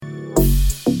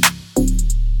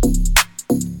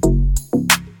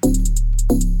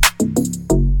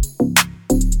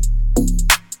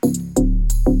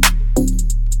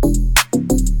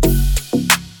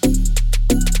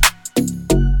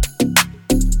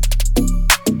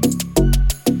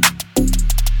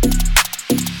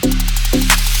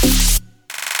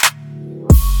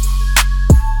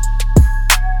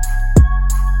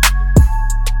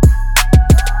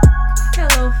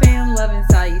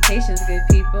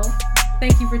people.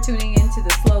 Thank you for tuning in to the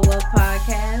Slow Wealth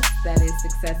Podcast. That is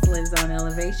Success Lives on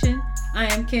Elevation. I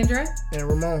am Kendra. And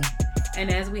Ramon.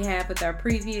 And as we have with our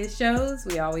previous shows,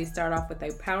 we always start off with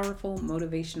a powerful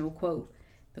motivational quote.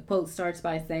 The quote starts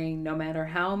by saying, no matter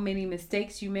how many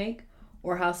mistakes you make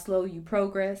or how slow you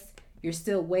progress, you're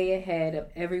still way ahead of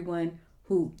everyone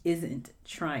who isn't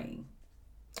trying.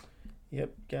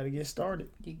 Yep, got to get started.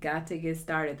 You got to get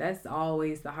started. That's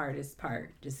always the hardest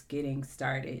part, just getting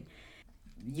started.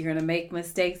 You're going to make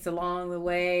mistakes along the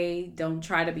way. Don't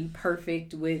try to be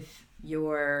perfect with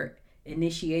your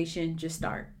initiation. Just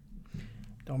start.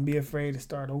 Don't be afraid to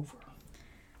start over.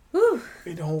 Whew.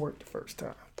 It don't work the first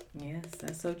time. Yes,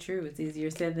 that's so true. It's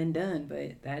easier said than done,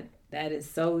 but that is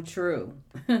so true.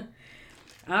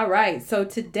 All right, so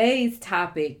today's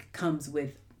topic comes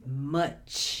with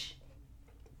much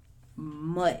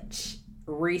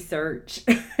research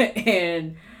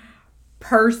and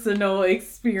personal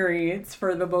experience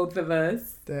for the both of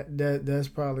us. That's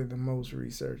probably the most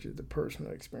research is the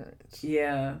personal experience.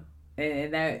 Yeah,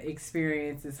 and that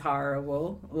experience is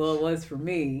horrible. Well, it was for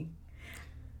me.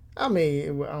 I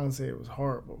mean, I don't say it was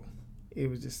horrible. It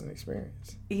was just an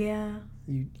experience. Yeah.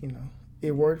 You know,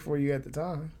 it worked for you at the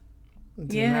time. At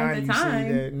the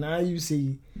time. Now you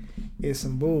see it's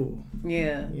some bull.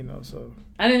 Yeah. You know, so.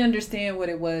 I didn't understand what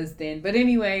it was then. But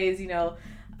anyways, we don't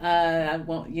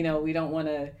want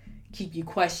to keep you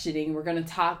questioning. We're going to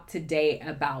talk today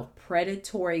about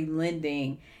predatory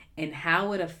lending and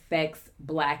how it affects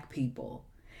Black people.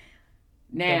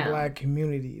 Now, the Black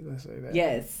community, let's say that.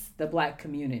 Yes, the Black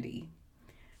community.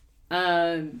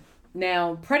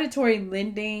 Now, predatory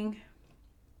lending,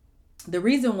 the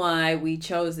reason why we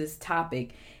chose this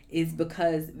topic is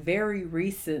because very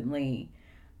recently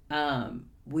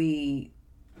we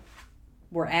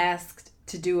were asked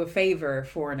to do a favor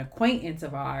for an acquaintance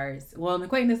of ours. Well, an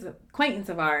acquaintance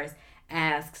of ours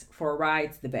asked for a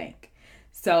ride to the bank.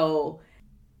 So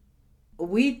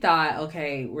we thought,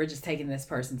 okay, we're just taking this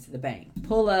person to the bank.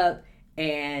 Pull up,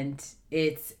 and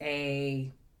it's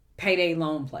a payday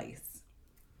loan place.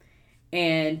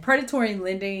 And predatory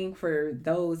lending, for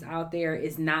those out there,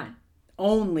 is not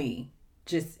only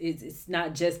just, it's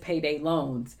not just payday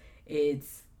loans.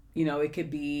 It's, it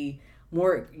could be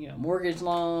more, mortgage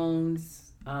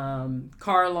loans,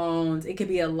 car loans. It could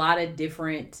be a lot of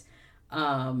different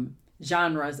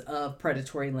genres of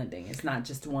predatory lending. It's not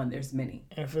just one, there's many.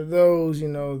 And for those,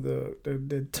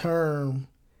 the term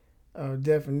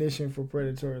definition for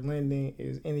predatory lending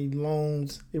is any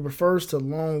loans. It refers to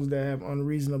loans that have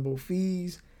unreasonable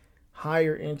fees,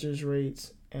 higher interest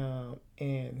rates,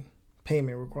 and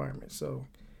payment requirements. So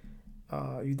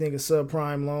you think of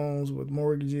subprime loans with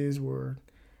mortgages where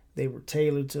they were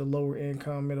tailored to lower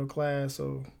income, middle class.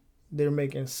 So they're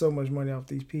making so much money off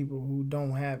these people who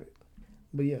don't have it.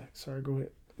 But yeah, sorry, go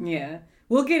ahead. Yeah.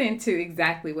 We'll get into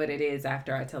exactly what it is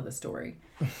after I tell the story.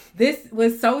 This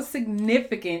was so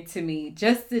significant to me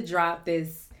just to drop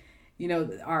this,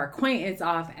 our acquaintance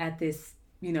off at this,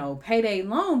 payday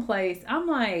loan place. I'm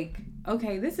like,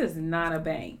 okay, this is not a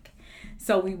bank.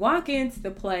 So we walk into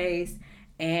the place,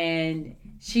 and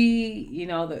she,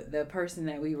 the person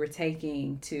that we were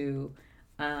taking to,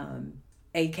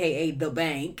 AKA the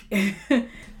bank.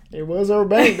 It was her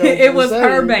bank, though. It was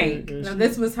her bank. No,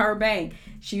 this was her bank.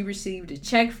 She received a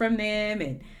check from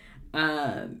them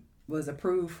and was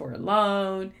approved for a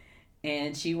loan.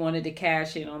 And she wanted to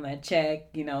cash in on that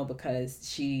check, because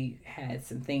she had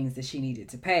some things that she needed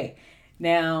to pay.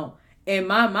 Now, in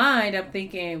my mind, I'm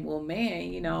thinking, well,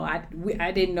 man,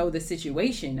 I didn't know the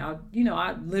situation. I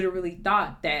literally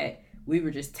thought that we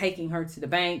were just taking her to the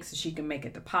bank so she can make a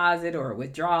deposit or a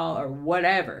withdrawal or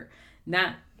whatever.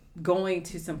 Not going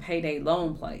to some payday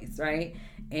loan place, right?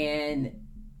 And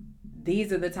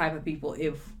these are the type of people,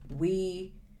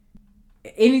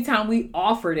 anytime we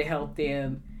offer to help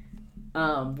them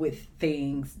with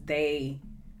things,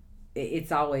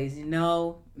 it's always,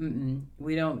 no,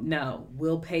 we don't know,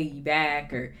 we'll pay you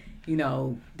back, or,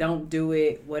 don't do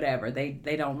it, whatever.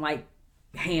 They don't like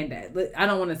I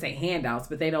don't want to say handouts,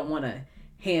 but they don't want to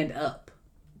hand up.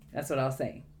 That's what I'll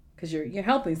say. Because you're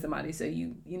helping somebody, so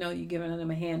you're giving them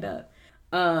a hand up.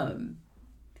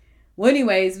 Well,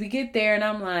 anyways, we get there, and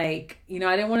I'm like, I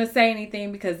didn't want to say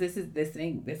anything because this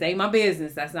ain't my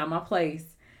business. That's not my place.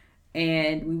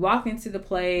 And we walk into the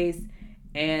place,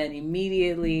 and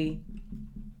immediately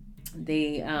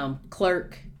the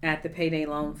clerk at the payday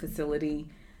loan facility,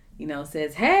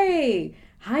 says, "Hey,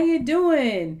 how you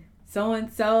doing? So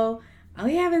and so.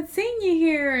 We haven't seen you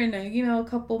here in a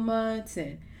couple months,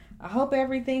 and I hope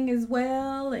everything is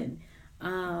well, and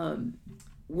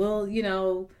we'll,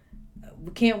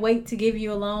 we can't wait to give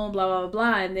you a loan, blah, blah,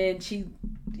 blah." And then she,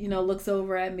 looks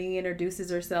over at me, introduces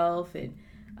herself, and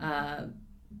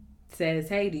says,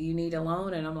 "Hey, do you need a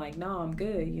loan?" And I'm like, "No, I'm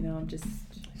good. I'm just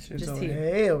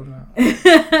here." Hell no.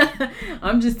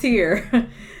 I'm just here.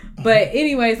 But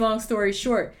anyways, long story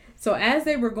short, so as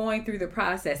they were going through the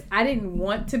process, I didn't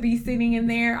want to be sitting in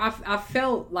there. I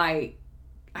felt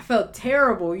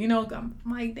terrible. I'm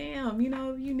like, damn,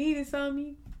 if you needed something,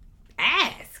 you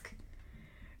ask.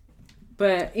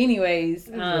 But anyways,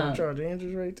 you gonna charge the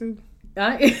interest rate too?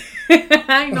 I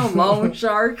ain't no loan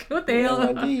shark. What the hell?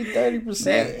 I need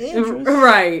 30% interest.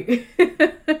 Right.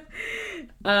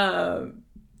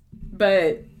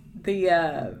 But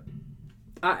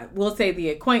we'll say the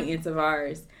acquaintance of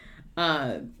ours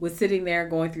was sitting there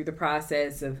going through the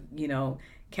process of,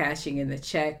 cashing in the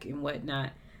check and whatnot.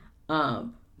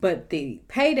 But the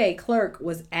payday clerk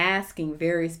was asking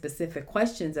very specific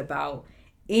questions about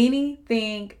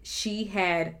anything she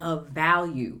had of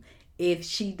value if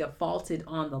she defaulted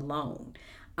on the loan.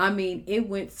 I mean, it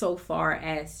went so far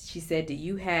as she said, "Do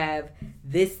you have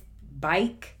this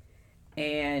bike?"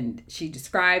 And she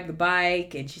described the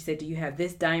bike, and she said, "Do you have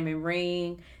this diamond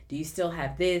ring? Do you still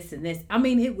have this and this?" I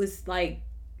mean, it was like,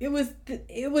 it was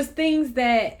things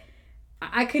that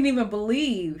I couldn't even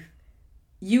believe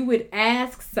you would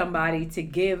ask somebody to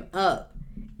give up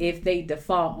if they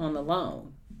default on the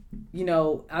loan.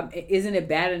 Isn't it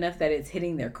bad enough that it's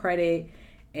hitting their credit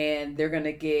and they're going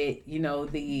to get,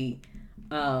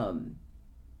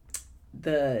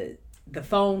 the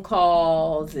phone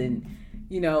calls and,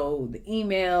 the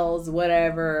emails,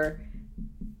 whatever,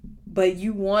 but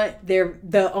you want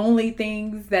the only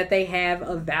things that they have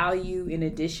of value in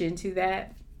addition to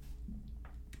that.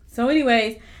 So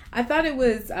anyways, I thought it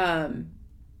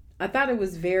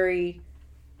was very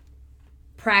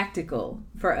practical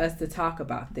for us to talk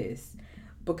about this,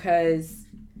 because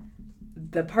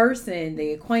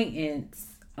the acquaintance,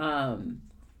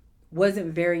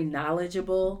 wasn't very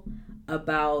knowledgeable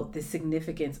about the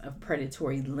significance of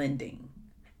predatory lending.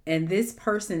 And this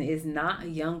person is not a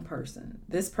young person.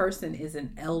 This person is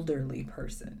an elderly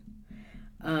person.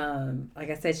 Like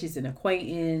I said, she's an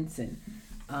acquaintance, and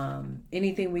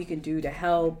anything we can do to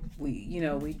help,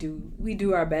 we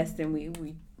do our best, and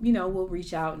we'll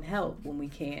reach out and help when we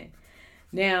can.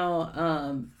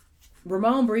 Now,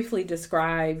 Ramon briefly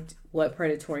described what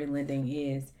predatory lending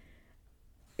is.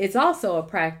 It's also a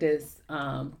practice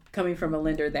coming from a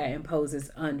lender that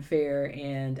imposes unfair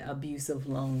and abusive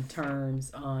loan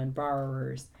terms on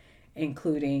borrowers,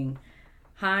 including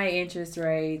high interest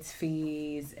rates,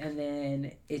 fees, and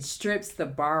then it strips the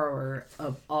borrower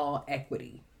of all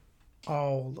equity.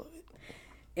 All of it.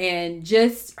 And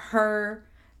just our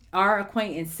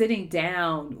acquaintance sitting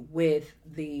down with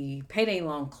the payday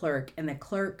loan clerk, and the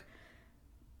clerk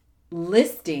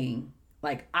listing,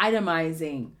 like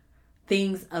itemizing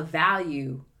things of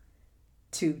value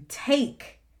to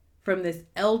take from this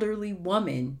elderly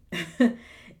woman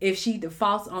if she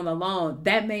defaults on the loan,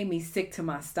 that made me sick to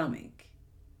my stomach.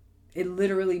 It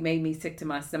literally made me sick to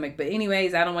my stomach. But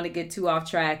anyways, I don't want to get too off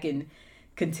track and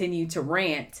continue to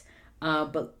rant.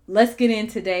 But let's get in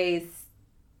today's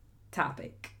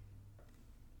topic.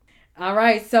 All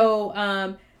right.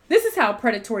 So this is how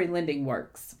predatory lending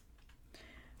works.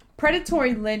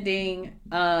 Predatory lending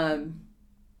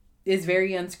is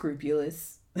very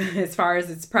unscrupulous as far as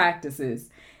its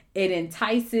practices. It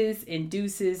entices,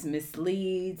 induces,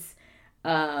 misleads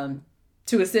to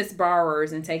assist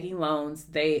borrowers in taking loans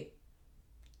they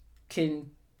can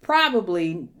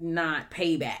probably not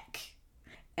pay back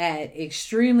at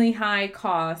extremely high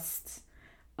costs.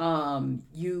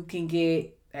 You can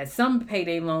get, at some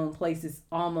payday loan places,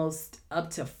 almost up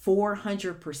to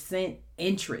 400%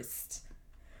 interest.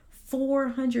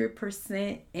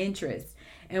 400% interest.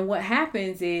 And what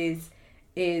happens is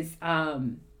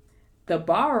the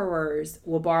borrowers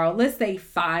will borrow, let's say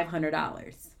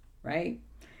 $500, right?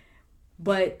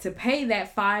 But to pay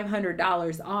that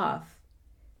 $500 off,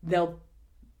 they'll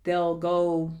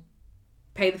go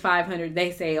pay the $500.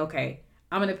 They say, okay,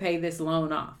 I'm going to pay this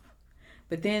loan off.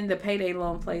 But then the payday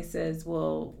loan place says,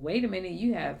 well, wait a minute,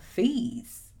 you have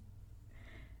fees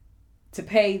to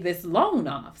pay this loan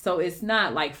off. So it's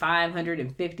not like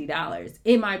 $550.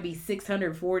 It might be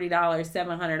 $640,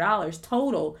 $700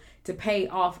 total to pay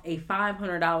off a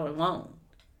 $500 loan.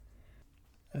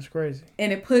 That's crazy.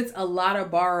 And it puts a lot of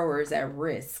borrowers at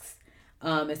risk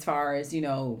as far as,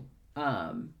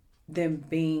 them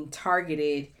being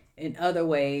targeted in other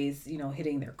ways,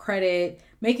 hitting their credit,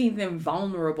 making them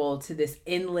vulnerable to this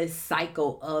endless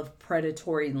cycle of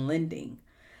predatory lending.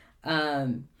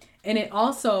 And it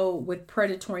also, with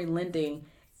predatory lending,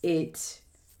 it's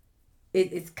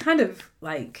kind of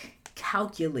like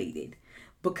calculated,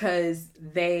 because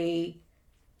they...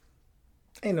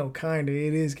 Ain't no kinda.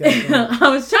 It is kind of. I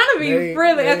was trying to be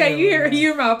really... Okay, you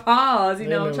hear my pause. You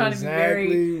know, I'm trying to be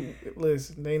very...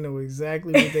 Listen, they know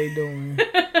exactly what they doing.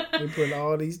 They put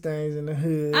all these things in the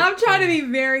hood. I'm trying to be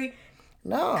very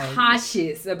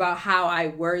cautious about how I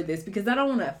word this because I don't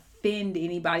want to offend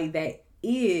anybody that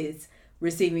is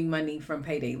receiving money from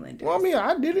payday lenders. Well, I mean,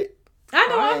 I did it. I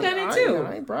know I've done it too.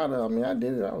 I ain't proud of it. I mean, I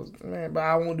did it. But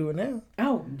I won't do it now.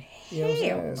 Oh, you know what I'm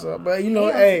saying? So, but you know,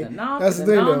 hey, that's the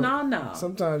thing though. No.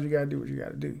 Sometimes you gotta do what you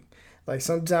gotta do. Like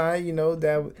sometimes, you know,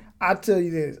 that I tell you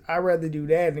this, I'd rather do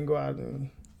that than go out and,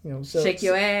 you know, shake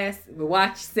your ass,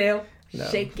 watch yourself, no,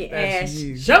 shake your ass.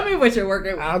 Show me what you're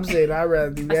working with. I'm saying I'd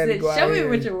rather do that than go out show me here.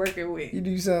 what you're working with. You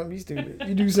do something, you stupid.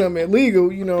 You do something illegal,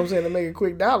 you know what I'm saying, to make a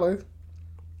quick dollar.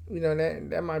 You know,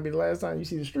 that might be the last time you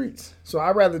see the streets. So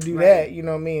I'd rather do that, you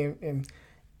know what I mean,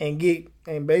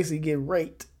 and basically get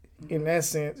raped in that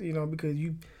sense, you know, because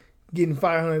you getting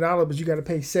 $500, but you got to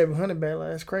pay $700 back. Like,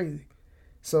 that's crazy.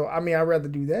 So I mean, I'd rather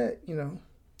do that, you know,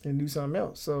 than do something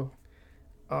else. So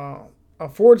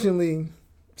unfortunately,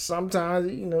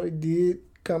 sometimes, you know, it did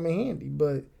come in handy,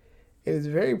 but it is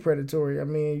very predatory. I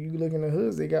mean, you look in the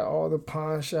hoods, they got all the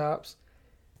pawn shops,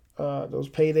 those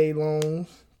payday loans,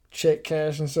 check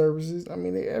cashing services. I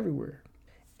mean, they're everywhere,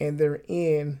 and they're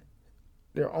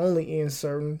only in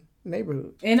certain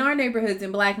neighborhoods. In our neighborhoods,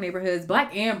 in black neighborhoods,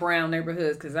 black and brown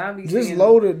neighborhoods, because I'll be just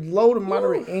low to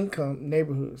moderate income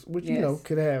neighborhoods, which you know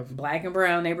could have black and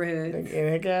brown neighborhoods, and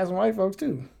it can have some white folks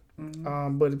too,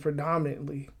 but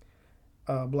predominantly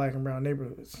black and brown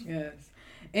neighborhoods. Yes.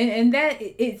 And that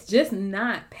it's just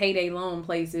not payday loan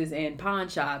places and pawn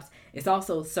shops. It's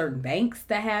also certain banks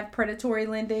that have predatory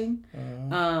lending,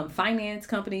 finance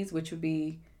companies, which would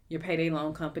be your payday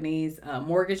loan companies,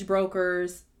 mortgage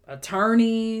brokers,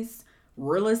 attorneys,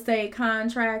 real estate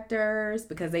contractors,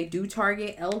 because they do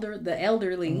target the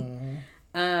elderly.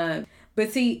 But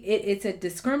see, it's a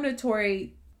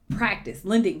discriminatory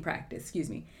lending practice, excuse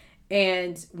me.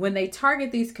 And when they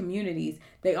target these communities,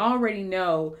 they already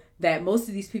know that most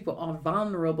of these people are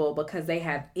vulnerable because they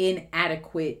have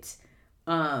inadequate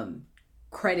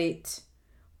credit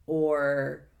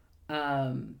or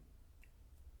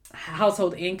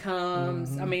household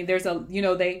incomes. I mean, there's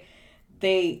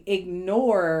they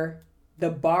ignore the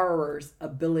borrower's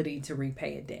ability to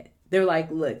repay a debt. They're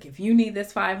like, look, if you need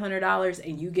this $500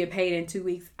 and you get paid in 2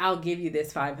 weeks, I'll give you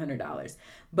this $500.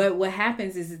 But what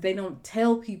happens is they don't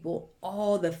tell people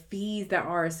all the fees that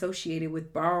are associated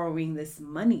with borrowing this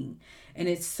money. And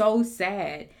it's so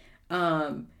sad.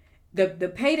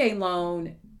 The payday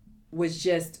loan was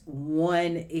just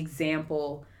one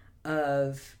example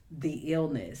of the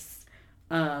illness.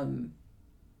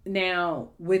 Now,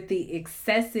 with the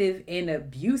excessive and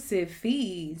abusive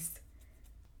fees,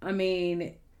 I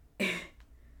mean,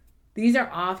 these are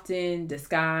often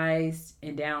disguised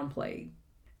and downplayed.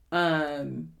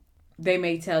 They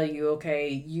may tell you, okay,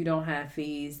 you don't have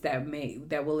fees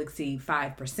that will exceed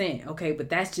 5%. Okay, but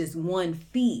that's just one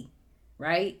fee,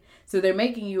 right? So they're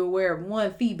making you aware of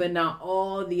one fee, but not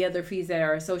all the other fees that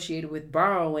are associated with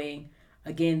borrowing.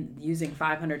 Again, using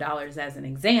 $500 as an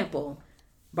example,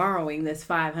 borrowing this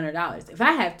 $500. If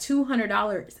I have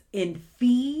 $200 in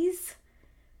fees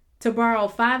to borrow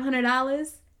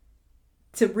 $500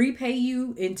 to repay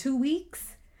you in 2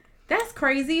 weeks, that's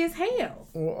crazy as hell.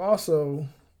 Well, also,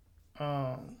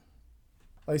 like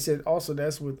I said, also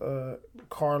that's with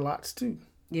car lots too.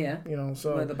 Yeah. You know,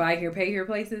 so the buy here, pay here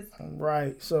places.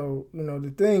 Right. So, you know,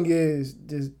 the thing is,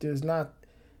 the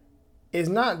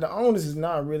onus is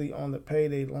not really on the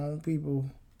payday loan people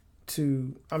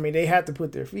they have to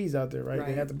put their fees out there, right?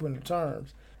 They have to put in the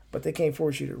terms, but they can't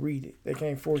force you to read it. They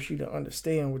can't force you to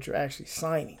understand what you're actually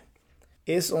signing.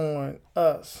 It's on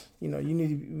us. You know, you need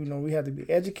to, we have to be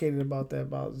educated about that,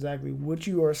 about exactly what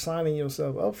you are signing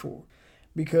yourself up for.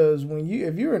 Because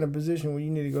if you're in a position where you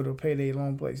need to go to a payday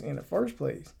loan place in the first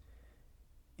place,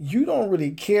 you don't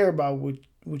really care about what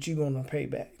you're going to pay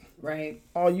back. Right.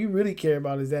 All you really care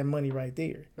about is that money right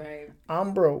there. Right.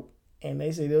 I'm broke, and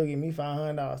they say they'll give me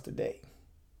 $500 today.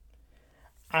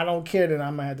 I don't care that I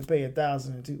might have to pay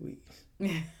 $1,000 in 2 weeks.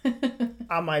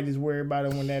 I might just worry about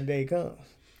it when that day comes.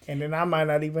 And then I might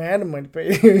not even have the money to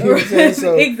pay. You know what I'm saying?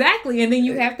 So, exactly. And then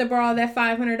you have to borrow that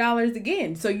 $500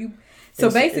 again. So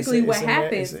basically what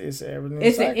happens, it's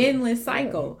an endless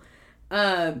cycle.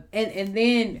 Yeah. And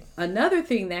then another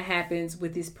thing that happens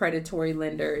with these predatory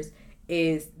lenders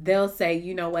is they'll say,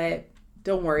 you know what,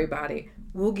 don't worry about it.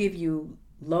 We'll give you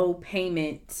low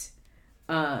payment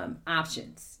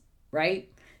options, right?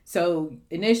 So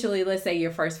initially, let's say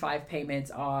your first 5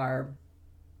 payments are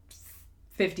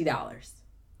 $50.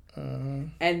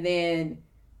 And then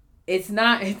it's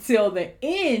not until the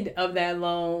end of that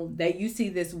loan that you see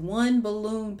this one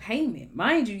balloon payment.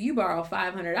 Mind you, you borrow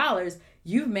 $500,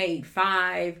 you've made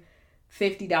five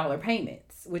 $50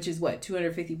 payments, which is what,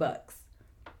 $250.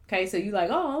 Okay, so you like,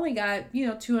 oh, I only got,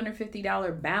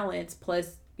 $250 balance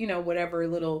plus, whatever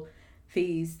little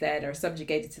fees that are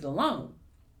subjugated to the loan.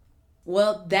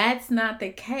 Well, that's not the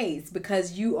case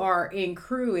because you are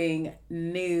accruing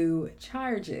new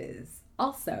charges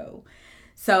also.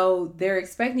 So they're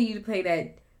expecting you to pay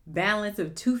that balance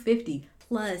of $250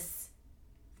 plus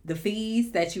the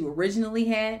fees that you originally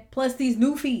had, plus these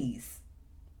new fees.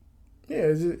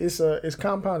 Yeah, it's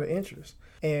compounded interest,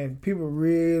 and people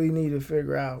really need to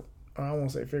figure out. I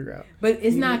won't say figure out, but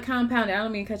it's not compounded. I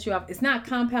don't mean to cut you off. It's not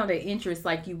compounded interest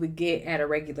like you would get at a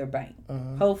regular bank.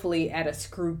 Hopefully, at a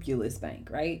scrupulous bank,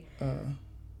 right?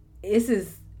 This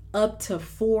is up to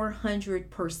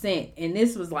 400%, and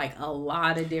this was like a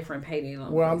lot of different payday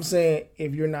loans. Well, I'm saying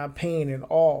if you're not paying it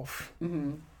off,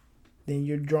 then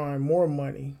you're drawing more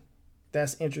money.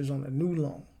 That's interest on a new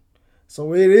loan,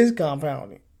 so it is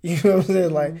compounding. You know what I'm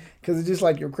saying? Like, because it's just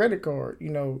like your credit card.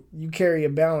 You carry a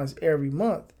balance every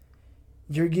month.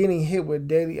 You're getting hit with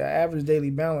average daily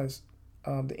balance,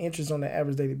 the interest on the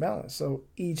average daily balance. So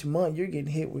each month you're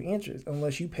getting hit with interest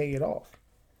unless you pay it off.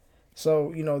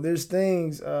 So, there's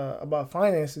things about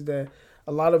finances that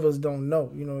a lot of us don't know.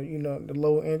 The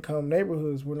low income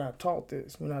neighborhoods, we're not taught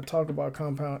this. We're not taught about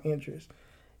compound interest.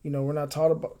 We're not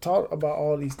taught about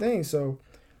all these things. So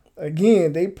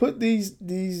again, they put these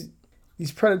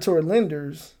predatory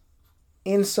lenders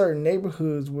in certain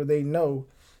neighborhoods where they know,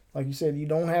 like you said, you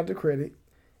don't have the credit,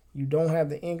 you don't have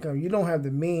the income, you don't have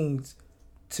the means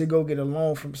to go get a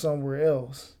loan from somewhere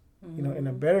else, in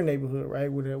a better neighborhood, right?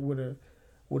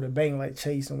 With a bank like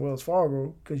Chase and Wells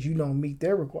Fargo, because you don't meet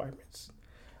their requirements.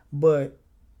 But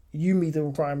you meet the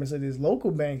requirements of this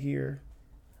local bank here,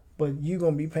 but you're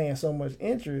going to be paying so much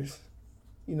interest,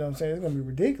 you know what I'm saying? It's going to be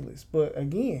ridiculous. But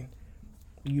again,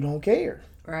 you don't care.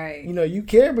 Right. You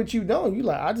care, but you don't. You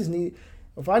like,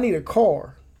 if I need a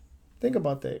car, think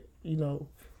about that.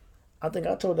 I think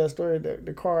I told that story, that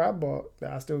the car I bought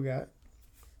that I still got,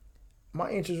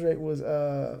 my interest rate was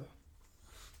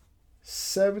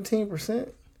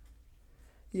 17%.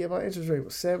 Yeah, my interest rate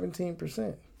was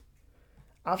 17%.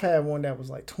 I've had one that was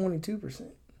like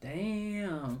 22%.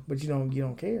 Damn. But you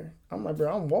don't care. I'm like,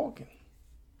 bro, I'm walking.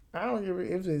 I don't give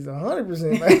if it's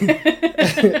 100%. Like,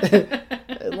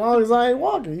 as long as I ain't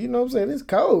walking, you know what I'm saying? It's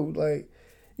cold. Like,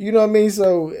 you know what I mean?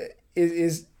 So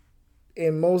it's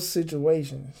in most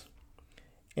situations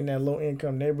in that low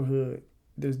income neighborhood,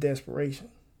 there's desperation.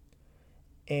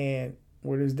 And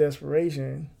where there's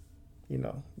desperation,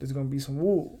 there's going to be some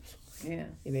wolves. Yeah.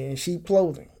 And then sheep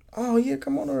clothing. Oh, yeah,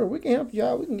 come on over. We can help you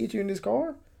out. We can get you in this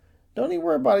car. Don't even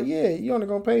worry about it. Yeah, you're only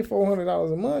going to pay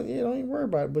 $400 a month. Yeah, don't even worry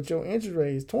about it. But your interest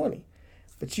rate is 20.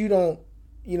 But you don't,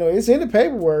 it's in the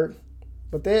paperwork,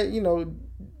 but they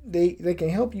can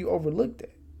help you overlook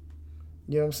that.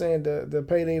 You know what I'm saying? The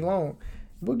payday loan.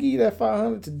 We'll give you that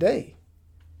 $500 today.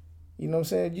 You know what I'm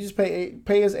saying? You just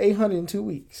pay us $800 in 2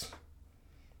 weeks.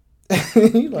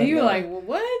 You're like, well,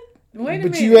 what? Wait a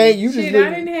minute. You just I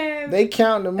didn't have. They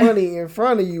count the money in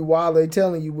front of you while they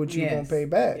telling you what you're gonna pay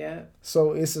back. Yeah.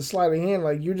 So it's a sleight of hand.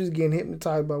 Like, you're just getting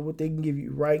hypnotized by what they can give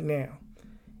you right now.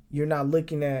 You're not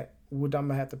looking at what I'm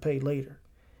gonna have to pay later.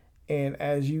 And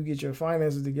as you get your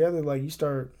finances together, like, you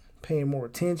start paying more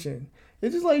attention.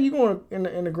 It's just like you going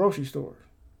in the grocery store,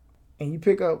 and you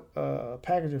pick up a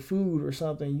package of food or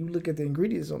something. You look at the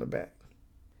ingredients on the back.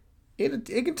 It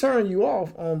can turn you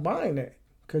off on buying that.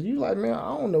 Because you like, man,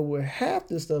 I don't know what half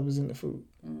this stuff is in the food.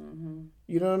 Mm-hmm.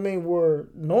 You know what I mean? Where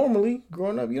normally,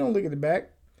 growing up, you don't look at the back.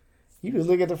 You just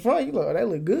look at the front. You look, oh, that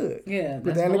look good. Yeah,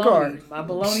 put that in the cart. My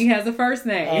bologna has a first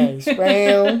name.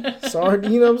 Spam, sorry,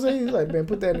 you know what I'm saying? He's like, man,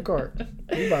 put that in the cart.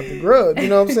 You about to grub, you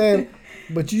know what I'm saying?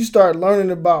 But you start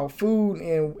learning about food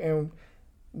and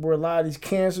where a lot of these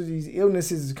cancers, these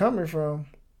illnesses is coming from,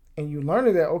 and you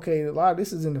learning that, okay, a lot of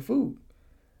this is in the food.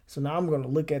 So now I'm going to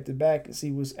look at the back and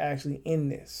see what's actually in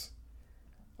this.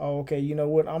 Oh, okay, you know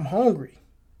what? I'm hungry.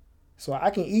 So I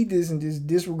can eat this and just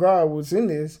disregard what's in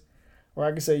this. Or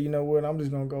I can say, you know what? I'm just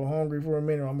going to go hungry for a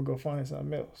minute, or I'm going to go find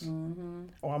something else. Mm-hmm.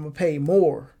 Or I'm going to pay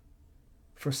more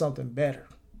for something better.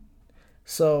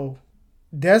 So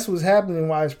that's what's happening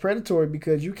why it's predatory,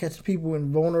 because you catch people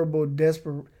in vulnerable,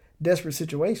 desperate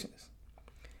situations.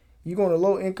 You go to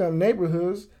low-income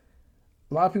neighborhoods,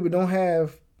 a lot of people don't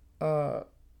have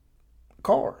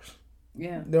cars.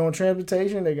 Yeah. They're on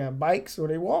transportation, they got bikes, or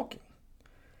they walking.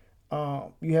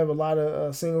 You have a lot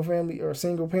of single family or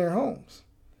single parent homes.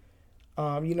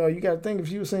 You got to think, if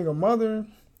you're a single mother,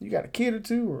 you got a kid or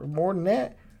two or more than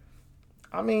that,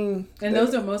 I mean, and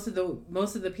those are most of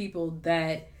the people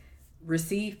that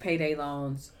receive payday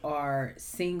loans are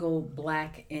single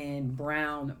Black and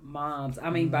brown moms. I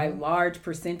mean, by large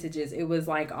percentages, it was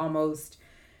like almost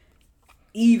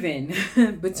even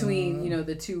between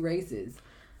the two races.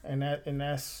 And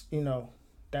that's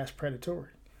that's predatory.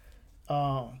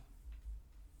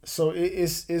 So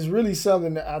it's really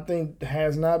something that I think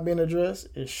has not been addressed.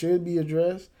 It should be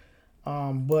addressed,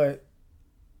 but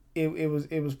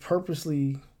it was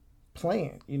purposely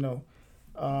planned.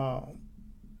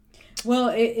 Well,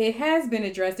 it has been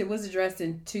addressed. It was addressed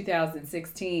in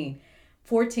 2016.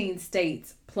 14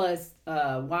 states plus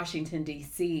Washington,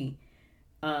 D.C.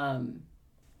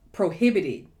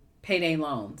 Prohibited payday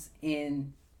loans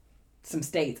in some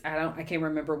states. I can't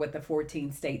remember what the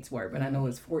 14 states were, but I know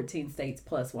it's 14 states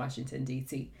plus Washington,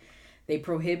 D.C. They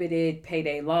prohibited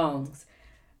payday loans.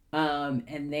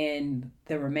 And then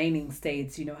the remaining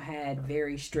states, had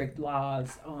very strict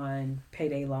laws on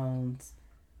payday loans,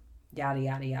 yada,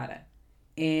 yada, yada.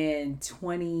 In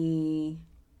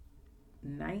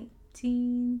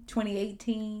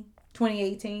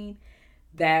 2018,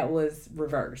 that was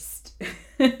reversed.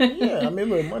 Yeah, I mean,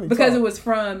 look, money because talk. it was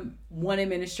from one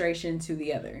administration to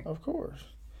the other. Of course.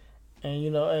 And,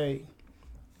 hey,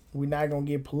 we're not going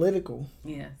to get political.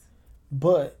 Yes.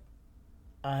 But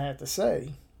I have to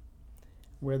say,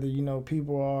 whether,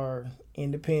 people are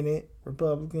independent,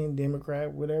 Republican,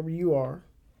 Democrat, whatever you are,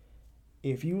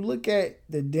 if you look at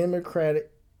the Democratic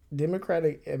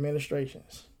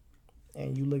administrations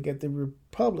and you look at the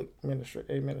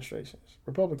administrations,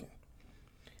 Republican,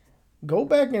 go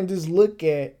back and just look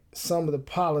at some of the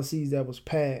policies that was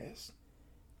passed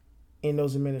in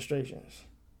those administrations,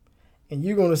 and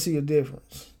you're going to see a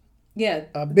difference. Yeah,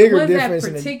 a bigger the ones difference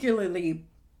that particularly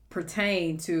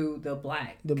pertain to the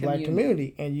black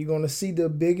community, and you're going to see the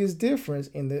biggest difference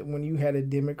when you had a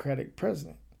Democrat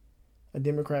president.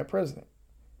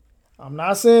 I'm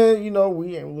not saying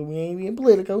we ain't being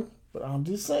political, but I'm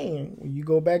just saying when you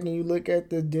go back and you look at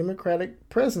the Democratic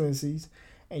presidencies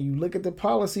and you look at the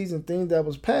policies and things that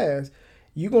was passed,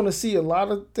 you're going to see a lot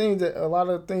of things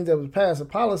that was passed, the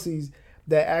policies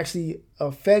that actually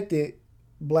affected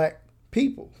black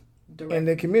people in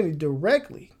the community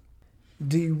directly.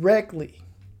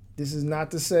 This is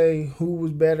not to say who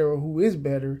was better or who is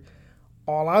better.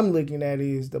 All I'm looking at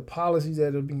is the policies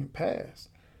that are being passed.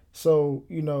 So,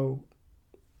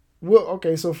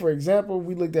 so for example,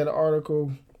 we looked at an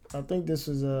article, I think this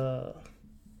was, I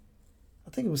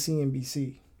think it was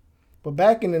CNBC. But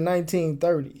back in the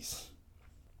 1930s,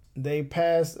 they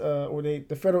passed,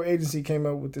 the federal agency came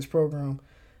up with this program.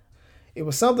 It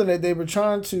was something that they were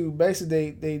trying to,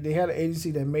 basically, they had an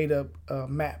agency that made up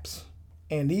maps.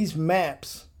 And these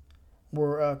maps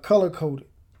were color-coded.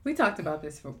 We talked about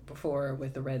this before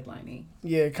with the redlining.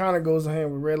 Yeah, it kind of goes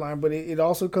hand with redlining, but it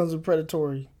also comes with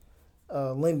predatory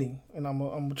lending, and I'm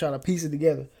gonna try to piece it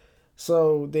together.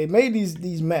 So they made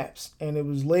these maps, and it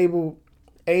was labeled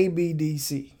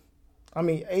ABDC. I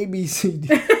mean ABCD.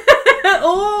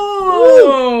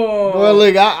 Oh, well,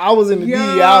 look, I was in the D,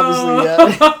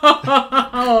 obviously.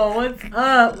 Oh, what's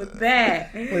up with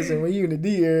that? Listen, when you in the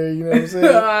D area, you know what I'm saying.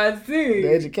 I see.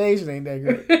 The education ain't that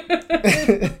great.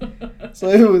 So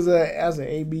it was I said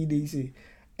ABDC.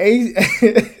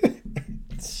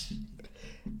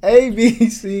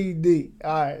 ABCD.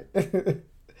 All right.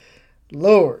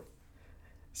 Lord.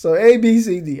 So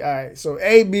ABCD. All right. So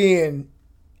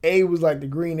A was like the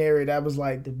green area. That was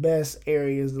like the best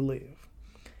areas to live.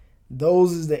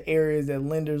 Those is the areas that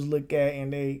lenders look at,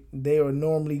 and they will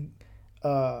normally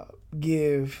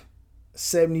give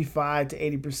 75 to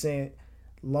 80%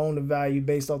 loan to value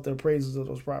based off the appraisals of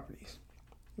those properties.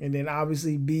 And then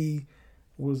obviously B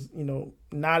was,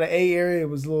 not an A area. It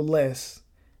was a little less,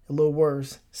 a little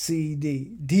worse. C,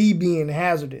 D. D being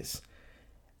hazardous.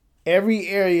 Every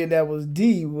area that was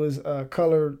D was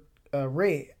colored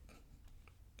red.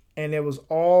 And it was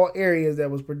all areas that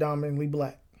was predominantly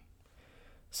black.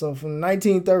 So from the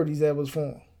 1930s, that was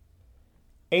formed.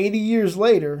 80 years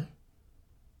later,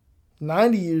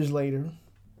 90 years later,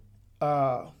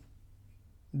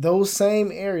 those same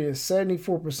areas,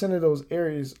 74% of those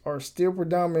areas are still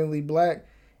predominantly black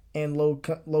and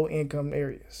low income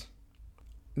areas.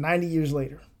 90 years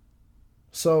later.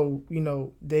 So,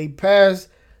 they passed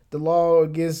the law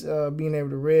against being able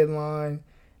to redline.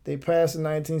 They passed in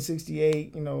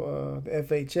 1968, the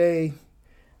FHA.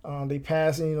 They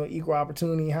passed, equal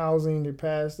opportunity housing. They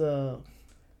passed, I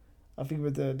think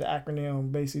with the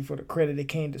acronym basically for the credit. They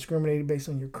can't discriminate based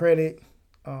on your credit,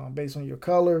 based on your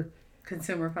color.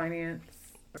 Consumer finance,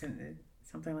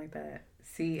 something like that.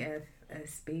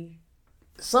 CFSB.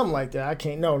 Something like that.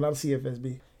 Not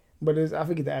CFSB. but I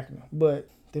forget the acronym. But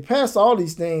they passed all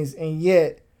these things, and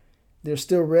yet they're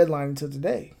still redlining to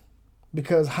today.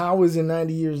 Because how is it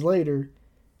 90 years later,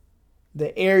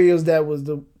 the areas that was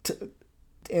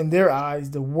in their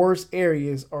eyes, the worst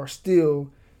areas are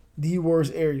still the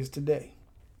worst areas today.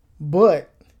 But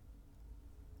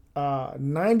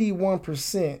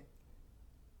 91%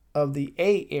 of the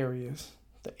A areas,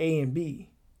 the A and B,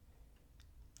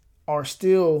 are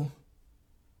still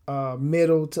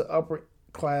middle to upper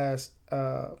class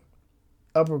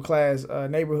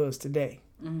neighborhoods today.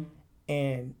 Mm-hmm.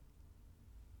 And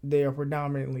they are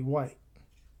predominantly white.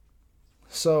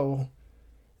 So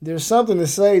there's something to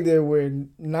say there where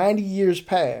 90 years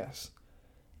pass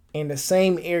and the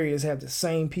same areas have the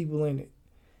same people in it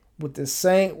with the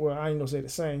same, well, I ain't gonna say the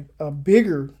same, a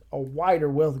wider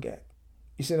wealth gap.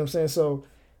 You see what I'm saying? So,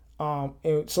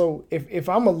 and so if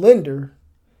I'm a lender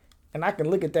and I can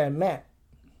look at that map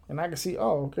and I can see,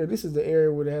 oh, okay, this is the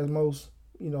area where it has most,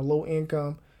 low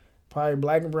income, probably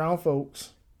black and brown folks.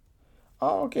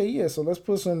 Oh, okay, yeah. So let's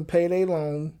put some payday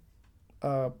loan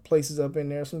places up in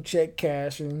there, some check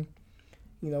cashing.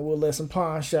 We'll let some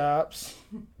pawn shops.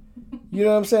 You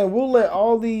know what I'm saying? We'll let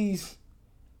all these,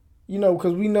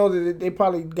 because we know that they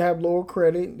probably have lower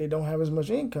credit. They don't have as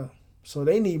much income. So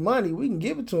they need money. We can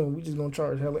give it to them. We're just going to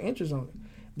charge hella interest on it.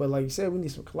 But like you said, we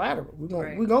need some collateral. We're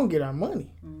gonna get our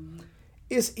money. Mm-hmm.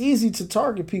 It's easy to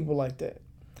target people like that.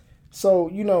 So,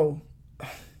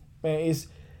 man,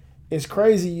 it's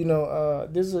crazy,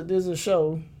 there's a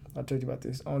show, I told you about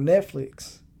this, on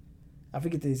Netflix. I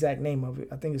forget the exact name of it.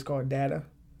 I think it's called Data.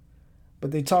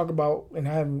 But they talk about, and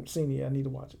I haven't seen it yet, I need to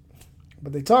watch it.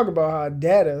 But they talk about how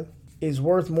data is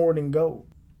worth more than gold.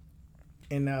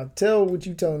 And now tell what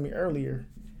you told me earlier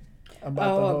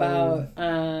about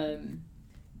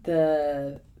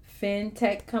the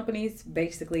fintech companies,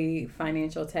 basically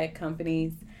financial tech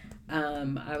companies.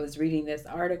 I was reading this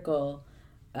article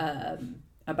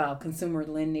about consumer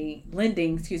lending,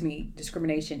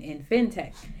 discrimination in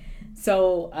fintech.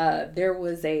 So there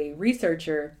was a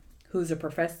researcher who's a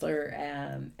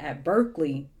professor at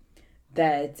Berkeley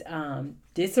that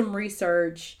did some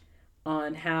research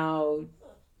on how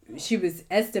she was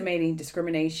estimating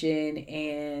discrimination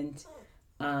and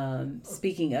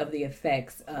speaking of the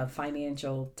effects of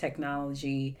financial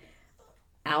technology,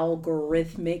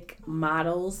 algorithmic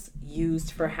models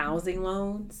used for housing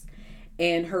loans.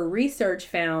 And her research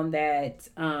found that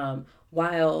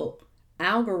while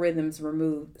algorithms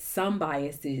remove some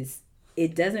biases,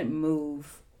 it doesn't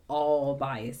move all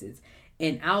biases.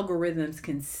 And algorithms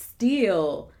can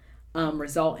still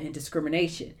result in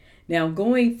discrimination. Now,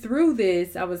 going through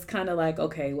this, I was kind of like,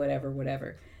 okay,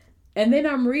 whatever. And then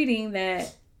I'm reading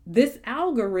that this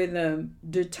algorithm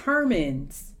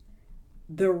determines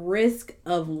the risk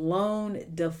of loan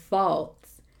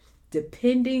defaults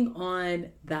depending on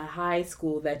the high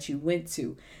school that you went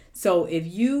to. So if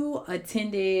you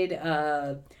attended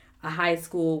a high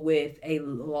school with a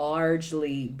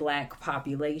largely black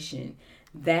population,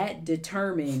 that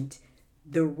determined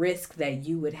the risk that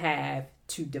you would have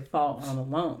to default on a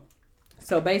loan.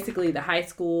 So basically the high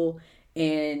school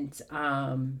and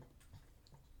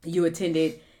you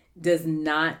attended does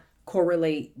not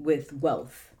correlate with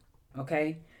wealth.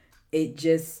 Okay. It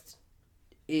just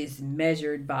is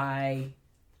measured by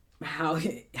how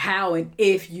and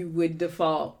if you would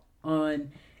default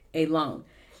on a loan.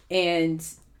 And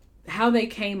how they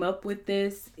came up with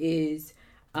this is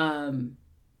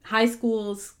high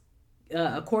schools,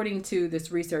 according to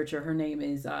this researcher, her name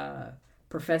is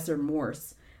Professor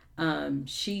Morse.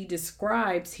 She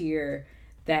describes here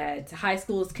that high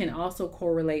schools can also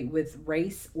correlate with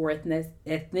race or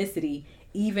ethnicity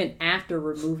even after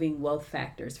removing wealth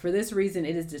factors. For this reason,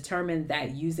 it is determined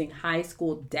that using high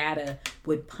school data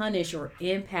would punish or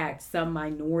impact some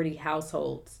minority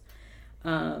households.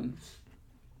 And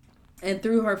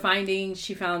through her findings,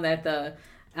 she found that the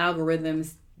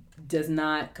algorithms does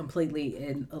not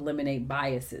completely eliminate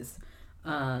biases,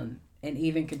 and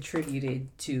even contributed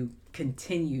to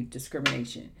continued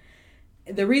discrimination.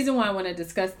 The reason why I want to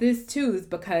discuss this too is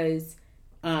because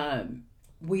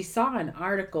we saw an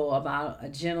article about a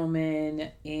gentleman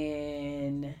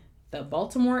in the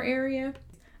Baltimore area.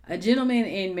 A gentleman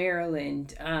in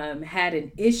Maryland had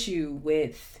an issue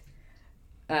with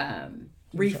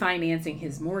refinancing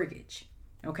his mortgage.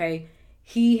 Okay.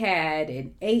 He had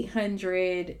an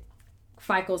 800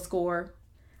 FICO score,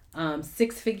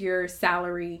 6-figure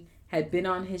salary, had been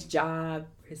on his job,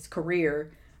 his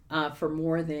career, for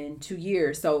more than 2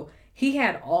 years. So he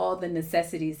had all the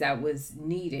necessities that was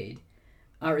needed,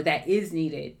 or that is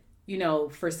needed,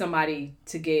 for somebody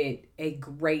to get a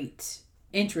great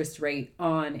interest rate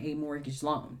on a mortgage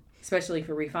loan. especially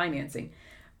for refinancing.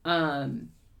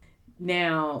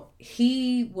 Now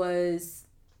he was,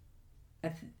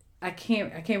 I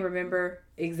can't remember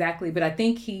exactly, but I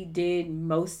think he did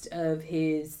most of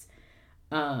his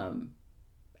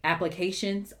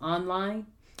applications online.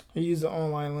 He used the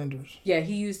online lenders. Yeah,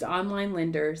 he used online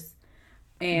lenders.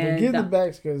 And but give the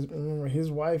backs, because remember,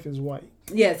 his wife is white.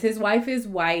 Yes, his wife is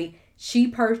white. She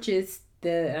purchased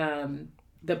the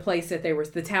place that they were,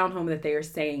 the townhome that they were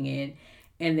staying in,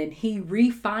 and then he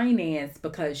refinanced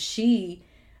because she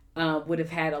would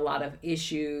have had a lot of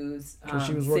issues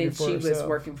she was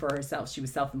working for herself. She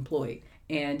was self-employed,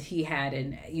 and he had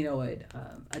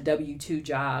a W-2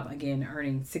 job, again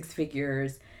earning six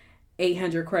figures,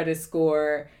 800 credit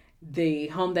score. The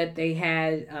home that they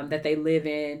had that they live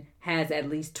in has at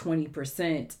least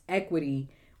 20% equity,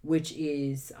 which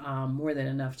is more than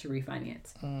enough to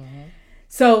refinance. Mm-hmm.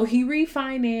 So he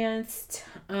refinanced.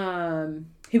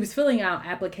 He was filling out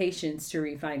applications to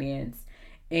refinance,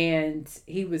 and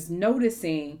he was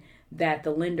noticing that the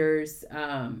lenders,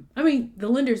 the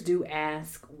lenders do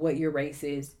ask what your race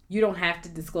is. You don't have to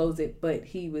disclose it, but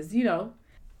he was,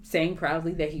 saying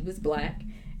proudly that he was Black.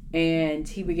 And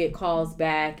he would get calls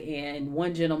back, and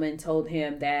one gentleman told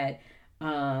him that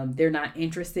they're not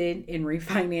interested in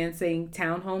refinancing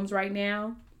townhomes right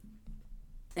now.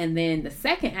 And then the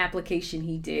second application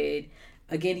he did,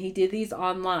 again, he did these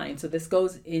online. So this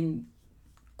goes in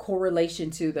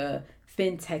correlation to the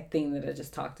fintech thing that I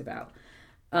just talked about.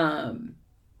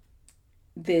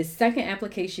 The second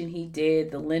application he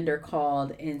did, the lender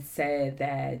called and said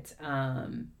that,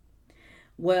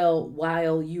 well,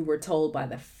 while you were told by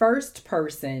the first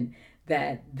person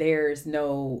that there's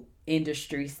no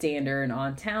industry standard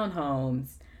on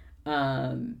townhomes,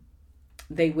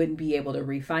 they wouldn't be able to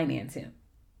refinance him.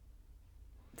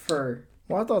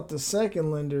 Well, I thought the second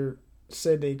lender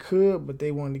said they could, but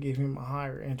they wanted to give him a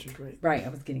higher interest rate. Right, I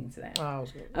was getting to that. I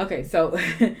was good. Okay, so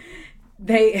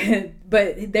they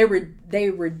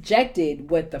rejected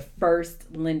what the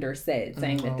first lender said,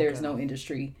 saying that there's no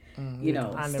industry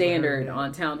standard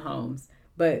on townhomes,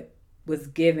 but was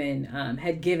given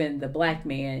had given the Black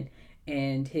man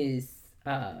and his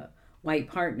white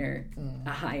partner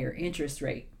a higher interest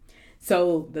rate.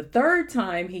 So the third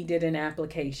time he did an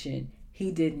application,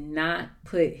 he did not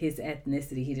put his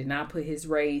ethnicity, he did not put his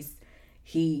race.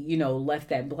 He, left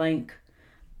that blank,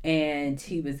 and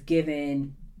he was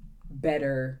given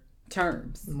better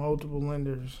terms. Multiple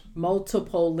lenders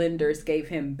gave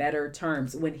him better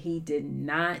terms when he did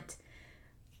not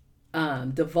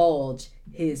divulge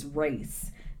his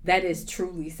race. That is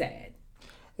truly sad.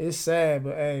 It's sad,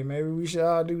 but hey, maybe we should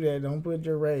all do that. Don't put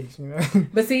your race,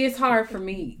 But see, it's hard for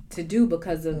me to do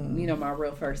because of my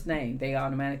real first name. They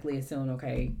automatically assume,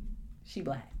 okay, she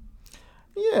Black.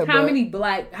 Yeah. How many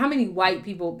white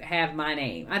people have my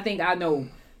name? I think I know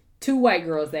 2 white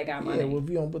girls that got my name. Yeah, well, if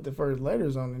you don't put the first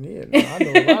letters on it, I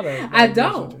know a lot of. I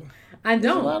don't. There's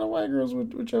a lot of white girls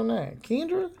with your name.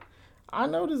 Kendra, I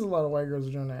know there's a lot of white girls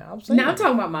with your name. I'm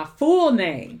talking about my full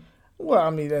name. Well, I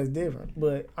mean, that's different.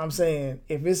 But I'm saying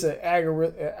if it's an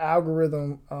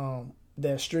algorithm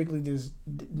that strictly just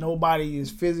nobody is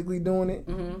physically doing it,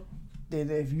 then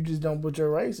if you just don't put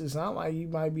your race, it's not like you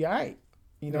might be all right.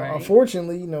 Right.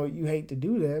 Unfortunately, you hate to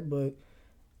do that, but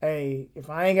hey,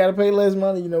 if I ain't got to pay less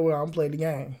money, I'm going to play the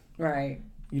game. Right.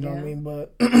 You know what I mean?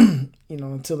 But,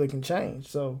 until it can change.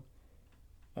 So,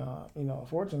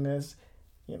 unfortunately, that's,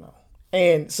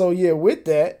 And so, yeah, with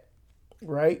that,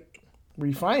 right,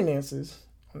 refinances,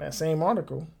 on that same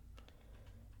article,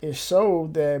 it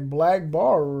showed that Black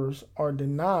borrowers are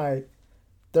denied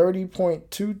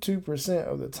 30.22%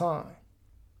 of the time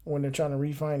when they're trying to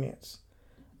refinance,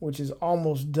 which is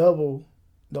almost double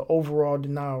the overall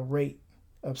denial rate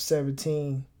of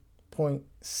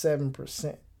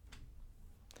 17.7%.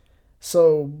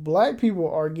 So Black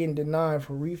people are getting denied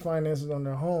for refinances on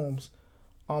their homes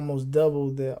almost double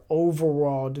the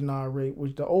overall denial rate,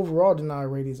 which the overall denial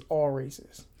rate is all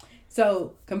races.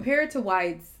 So compared to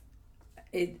whites,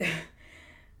 it's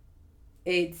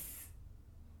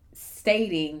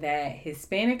stating that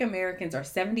Hispanic Americans are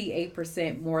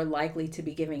 78% more likely to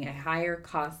be giving a higher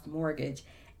cost mortgage,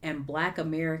 and Black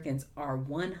Americans are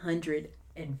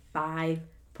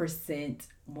 105%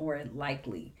 more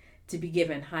likely to be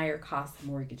given higher cost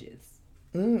mortgages.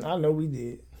 I know we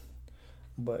did.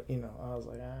 But, I was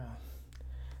like,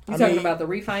 You talking about the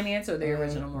refinance or the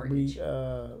original mortgage?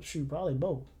 Probably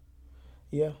both.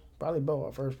 Yeah, probably both.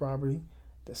 Our first property.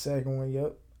 The second one,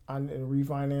 yep. I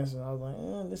refinanced, and I was like,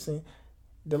 listen.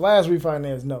 The last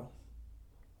refinance, no.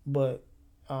 But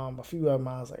a few of them,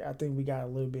 I was like, I think we got a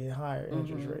little bit higher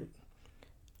interest rate.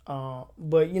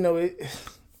 But,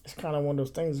 it's kind of one of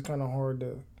those things. It's kind of hard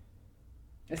to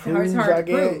It's prove, hard I to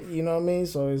guess. prove. You know what I mean?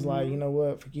 So it's like, you know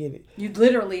what? Forget it. You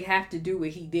literally have to do what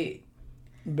he did.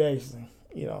 Basically,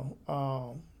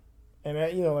 and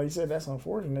that, like you said, that's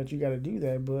unfortunate that you got to do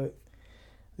that, but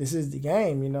this is the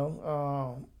game,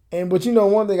 but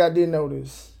one thing I did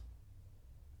notice,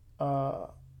 that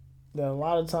a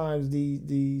lot of times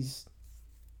these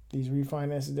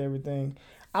refinances and everything,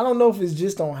 I don't know if it's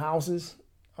just on houses,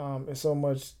 it's so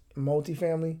much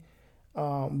multifamily,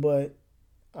 but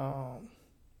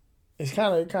it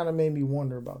kind of made me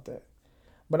wonder about that.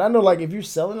 But I know, like, if you're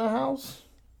selling a house,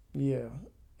 yeah,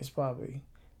 it's probably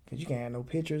because you can't have no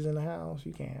pictures in the house,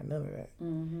 you can't have none of that.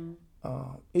 Mm-hmm.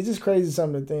 It's just crazy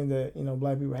some of the things that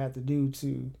black people have to do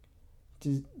to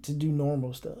do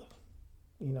normal stuff.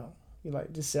 You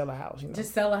like just sell a house.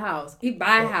 Just sell a house.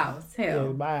 Buy a house. Hell,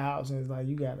 yeah, buy a house, and it's like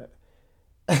you gotta.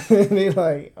 And they're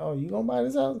like, "Oh, you gonna buy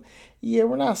this house? Yeah,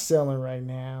 we're not selling right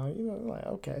now." Like,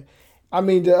 okay. I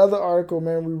mean, the other article,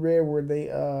 man, we read where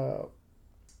they, I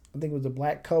think it was a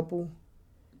black couple,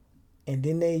 and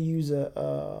then they use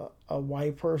a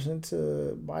white person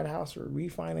to buy the house or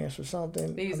refinance or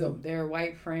something. They use their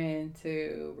white friend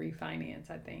to refinance,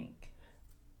 I think.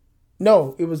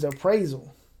 No, it was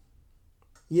appraisal.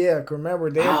 Yeah,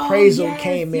 remember their appraisal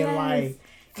came in like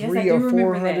 $300,000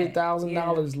 or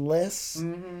 $400,000 less,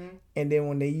 and then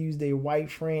when they used their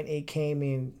white friend, it came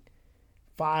in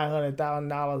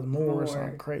 $500,000 more or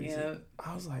something crazy. Yep.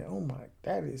 I was like, oh my,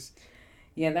 that is.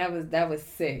 Yeah, that was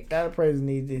sick. That appraiser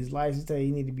needs his license tag.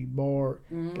 He need to be barred.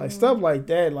 Like stuff like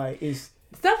that. Like it's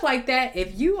stuff like that.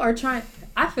 If you are trying,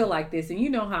 I feel like this, and you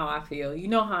know how I feel. You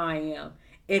know how I am.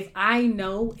 If I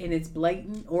know and it's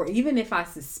blatant, or even if I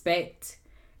suspect,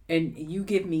 and you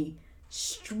give me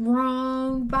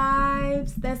strong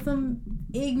vibes that some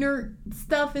ignorant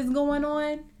stuff is going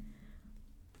on,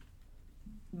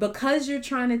 because you're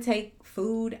trying to take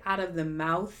food out of the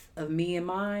mouth of me and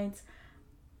mine,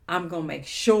 I'm going to make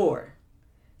sure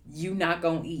you not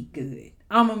going to eat good.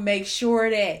 I'm going to make sure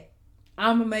that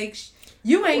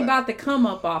you ain't about to come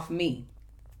up off me.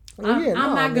 I'm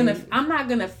not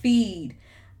going to feed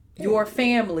your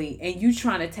family and you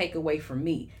trying to take away from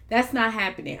me. That's not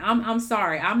happening. I'm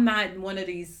sorry. I'm not one of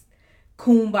these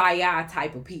kumbaya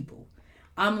type of people.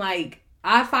 I'm like,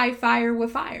 I fight fire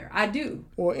with fire. I do.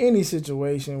 Well, any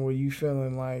situation where you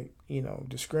feeling like,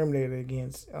 discriminated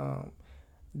against,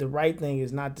 the right thing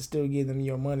is not to still give them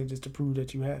your money just to prove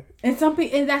that you have it. And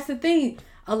that's the thing.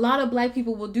 A lot of black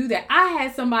people will do that. I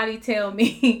had somebody tell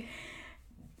me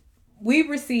we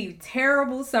received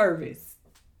terrible service.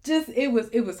 It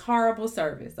was horrible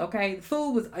service. Okay, the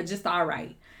food was just all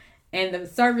right, and the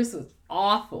service was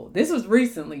awful. This was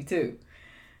recently too.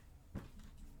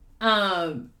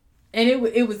 And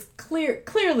it was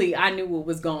clearly I knew what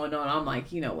was going on. I'm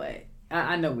like, you know what?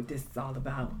 I know what this is all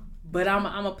about. But I'm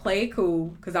going to play it cool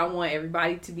because I want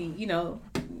everybody to be,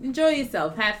 enjoy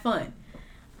yourself, have fun.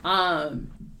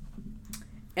 And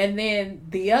then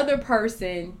the other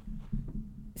person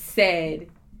said,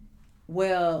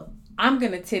 well, I'm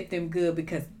going to tip them good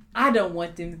because I don't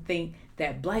want them to think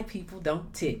that black people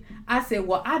don't tip. I said,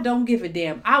 well, I don't give a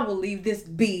damn. I will leave this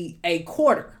be a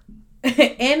quarter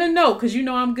and a note because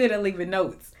I'm good at leaving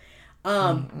notes.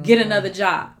 Get another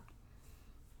job.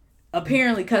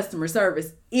 Apparently customer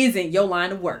service isn't your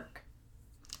line of work.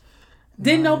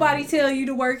 Didn't nobody tell you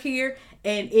to work here?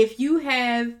 And if you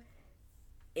have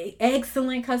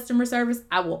excellent customer service,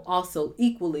 I will also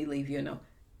equally leave you a note.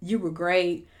 You were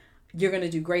great. You're going to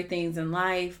do great things in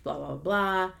life, blah, blah,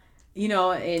 blah.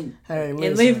 And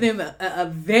leave them a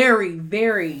very,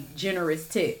 very generous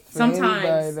tip. For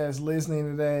anybody that's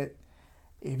listening to that,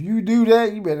 if you do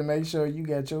that, you better make sure you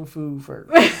got your food first.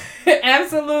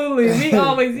 Absolutely. We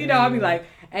always, I'll be like,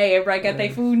 hey, everybody got their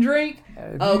food and drink?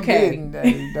 Okay.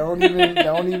 Don't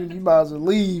even, you might as well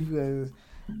leave because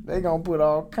they going to put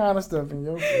all kind of stuff in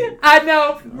your food. I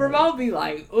know. Ramon be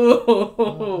like,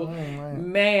 oh,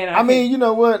 man. I mean, you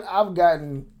know what? I've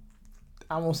gotten,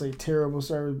 I won't say terrible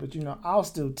service, but, I'll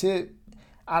still tip.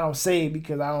 I don't say it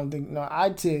because I don't think,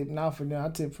 I tip, not for them. I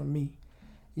tip for me.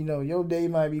 Your day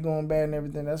might be going bad and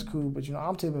everything. That's cool, but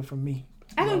I'm tipping for me.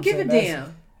 I don't give a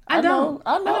damn. I don't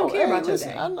care about your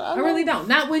day. I really don't.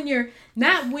 Not when you're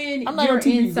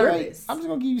in service. I'm just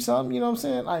gonna give you something. You know what I'm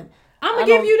saying? Like I'm gonna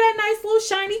give you that nice little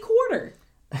shiny quarter.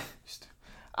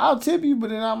 I'll tip you,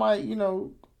 but then I might,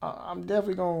 I'm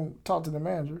definitely gonna talk to the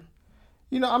manager.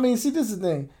 See, this is the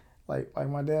thing. Like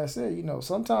my dad said,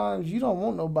 sometimes you don't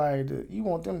want nobody you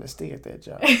want them to stay at that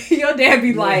job. Your dad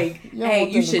be like, hey,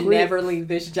 you should never leave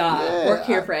this job. Work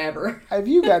here forever. If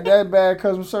you got that bad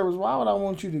customer service, why would I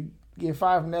want you to get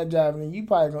fired from that job and then you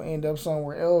probably going to end up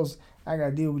somewhere else I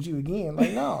gotta deal with you again.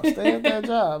 Like, no, stay at that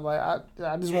job. Like,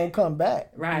 I just won't come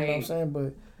back. Right. You know what I'm saying?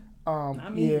 But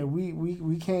yeah,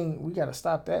 we can't. We gotta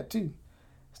stop that too.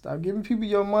 Stop giving people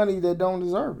your money that don't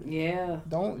deserve it. Yeah.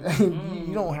 Don't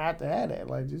you don't have to have that.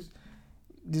 Like,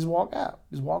 just walk out.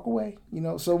 Just walk away. You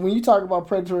know. So when you talk about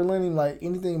predatory lending, like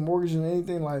anything mortgage and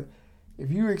anything, like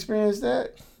if you experience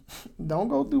that, don't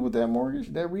go through with that mortgage,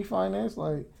 that refinance.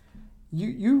 Like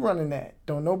you running that.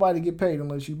 Don't nobody get paid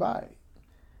unless you buy it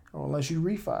or unless you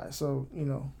refi. So you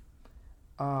know,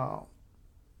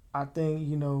 I think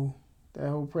that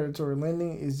whole predatory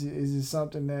lending is just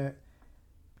something that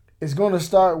it's going to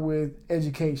start with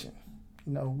education.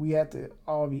 You know, we have to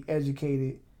all be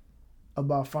educated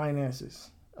about finances,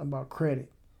 about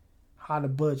credit, how to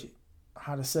budget,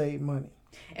 how to save money.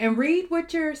 And read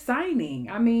what you're signing.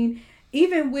 I mean,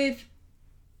 even with,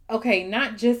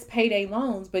 not just payday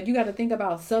loans, but you got to think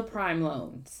about subprime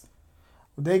loans.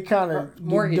 They kind of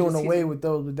doing away with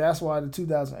those, but that's why the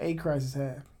 2008 crisis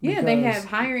happened. Yeah, they have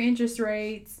higher interest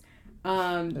rates.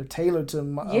 They're tailored to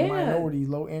minority,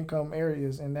 low-income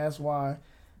areas, and that's why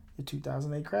the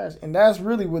 2008 crash. And that's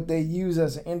really what they use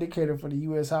as an indicator for the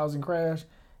U.S. housing crash,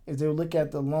 is they'll look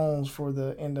at the loans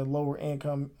in the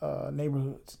lower-income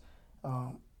neighborhoods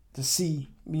to see,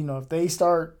 if they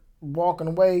start walking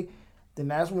away, then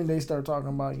that's when they start talking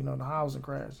about, the housing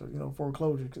crash or,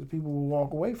 foreclosure, because people will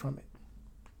walk away from it.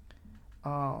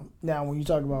 Now, when you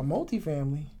talk about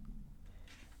multifamily,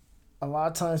 a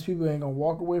lot of times people ain't going to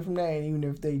walk away from that. And even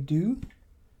if they do,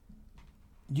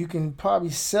 you can probably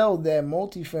sell that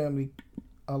multifamily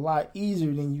a lot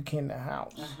easier than you can the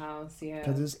house. A house, yeah.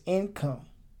 Because it's income.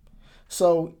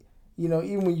 So,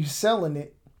 even when you're selling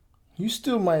it, you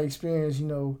still might experience,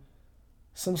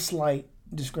 some slight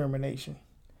discrimination.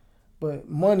 But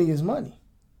money is money.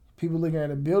 People looking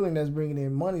at a building that's bringing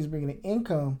in money, is bringing in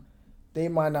income. They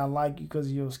might not like you because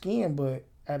of your skin, but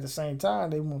at the same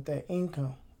time, they want that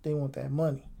income. They want that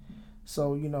money.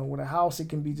 So, with a house, it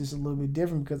can be just a little bit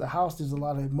different because a house, there's a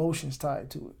lot of emotions tied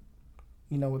to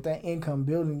it. With that income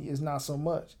building, it's not so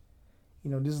much.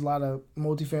 There's a lot of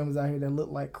multifamilies out here that look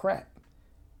like crap,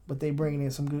 but they bringing in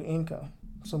some good income,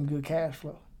 some good cash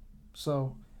flow.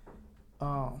 So,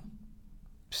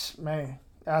 man,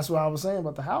 that's what I was saying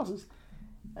about the houses.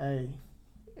 Hey,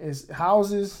 it's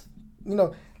houses,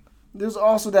 there's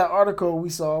also that article we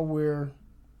saw where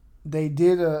they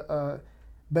did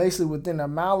basically within a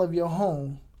mile of your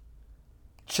home,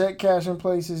 check cashing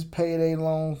places, payday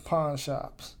loan, pawn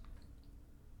shops.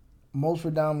 Most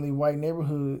predominantly white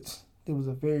neighborhoods, there was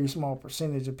a very small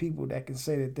percentage of people that can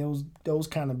say that those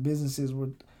kind of businesses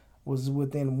was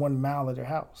within 1 mile of their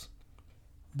house.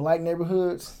 Black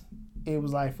neighborhoods, it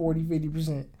was like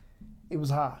 40-50%. It was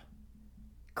high.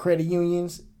 Credit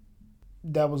unions,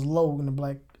 that was low in the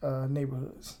black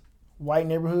neighborhoods. White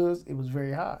neighborhoods, it was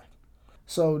very high.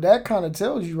 So that kind of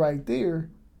tells you right there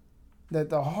that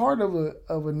the heart of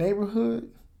a neighborhood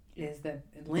is the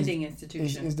lending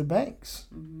institution. Is the banks.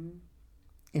 Mm-hmm.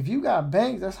 If you got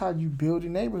banks, that's how you build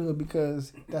your neighborhood,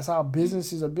 because that's how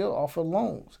businesses are built, off of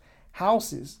loans.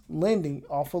 Houses, lending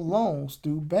off of loans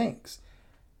through banks.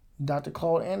 Dr.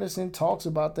 Claude Anderson talks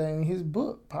about that in his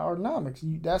book, Powernomics.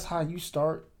 That's how you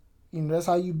start, that's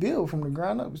how you build from the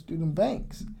ground up, is through them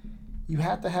banks. You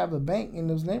have to have a bank in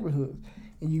those neighborhoods.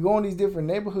 And you go in these different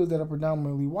neighborhoods that are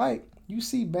predominantly white, you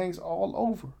see banks all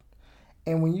over.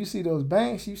 And when you see those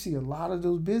banks, you see a lot of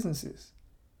those businesses.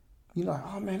 You're like,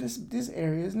 oh man, this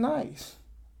area is nice.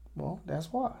 Well,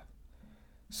 that's why.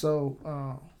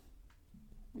 So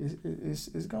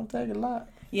it's gonna take a lot.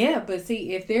 Yeah, but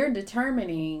see, if they're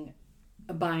determining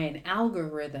by an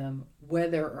algorithm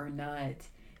whether or not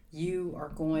you are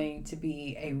going to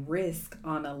be a risk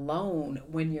on a loan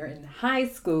when you're in high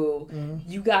school,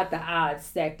 you got the odds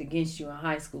stacked against you in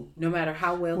high school, no matter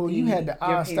how wealthy. Well, you had the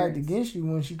odds stacked against you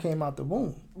once you came out the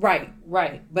womb. Right.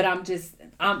 But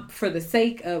I'm for the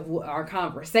sake of our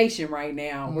conversation right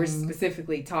now, we're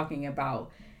specifically talking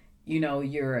about,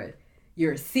 you're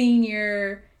a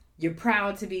senior, you're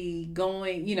proud to be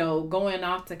going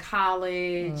off to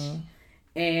college,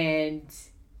 and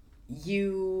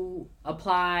you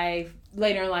apply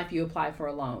later in life, you apply for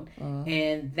a loan,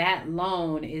 and that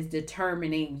loan is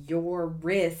determining your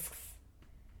risks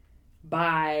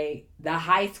by the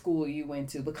high school you went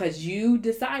to, because you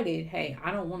decided, hey,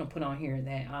 I don't want to put on here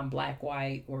that I'm black,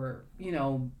 white, or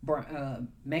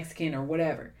Mexican or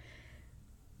whatever.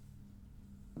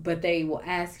 But they will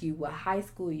ask you what high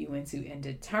school you went to and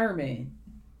determine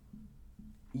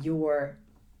your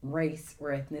race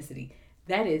or ethnicity.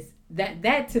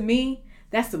 That to me,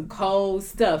 that's some cold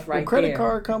stuff right there. Credit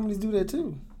card companies do that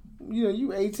too.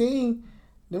 You 18,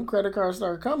 them credit cards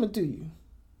start coming to you.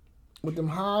 With them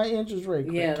high interest rates.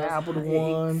 Yeah, Capital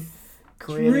One,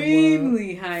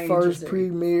 extremely high First interest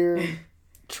Premier,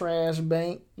 Trash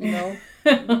Bank, you know.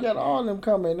 You got all them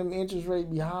coming. Them interest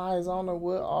rate be high as I don't know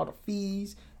what, all the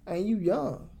fees, and you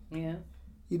young. Yeah.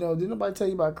 You know, didn't nobody tell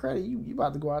you about credit. You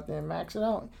about to go out there and max it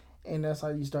out. And that's how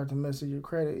you start to mess with your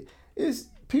credit. It's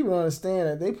people don't understand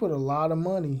that they put a lot of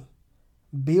money,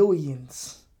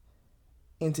 billions,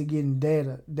 into getting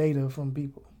data from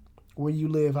people. Where you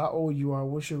live, how old you are,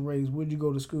 what's your race, where'd you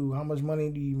go to school, how much money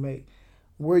do you make,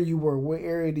 where you work, what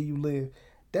area do you live.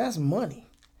 That's money.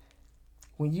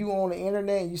 When you on the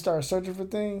internet and you start searching for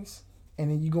things, and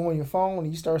then you go on your phone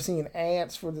and you start seeing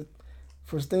ads for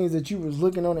things that you was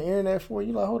looking on the internet for,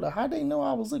 you're like, hold on, how they know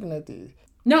I was looking at this?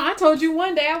 No, I told you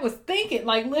one day I was thinking,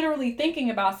 like literally thinking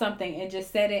about something and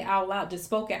just said it out loud, just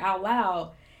spoke it out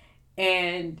loud.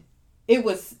 And it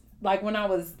was like when I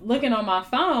was looking on my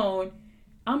phone,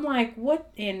 I'm like,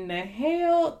 what in the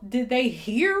hell? Did they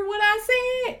hear what I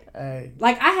said? Hey.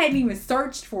 Like I hadn't even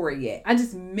searched for it yet. I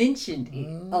just mentioned it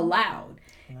aloud.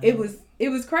 It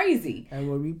was crazy. And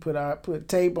when we put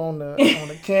tape on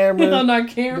the camera, on our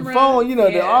camera, the phone,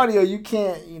 the audio, you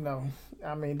can't,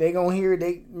 I mean, they gonna hear it.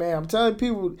 I'm telling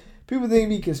people think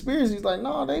be conspiracies. Like,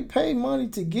 no, they pay money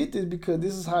to get this because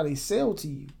this is how they sell to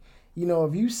you.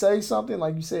 If you say something,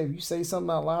 like you said, if you say something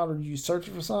out loud or you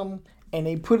searching for something and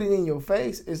they put it in your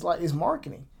face, it's like it's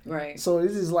marketing. Right. So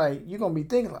this is like you're gonna be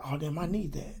thinking like, oh damn, I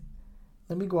need that.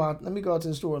 Let me go out to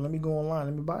the store. Let me go online.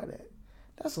 Let me buy that.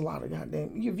 That's a lot of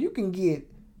goddamn. If you can get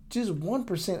just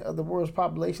 1% of the world's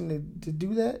population to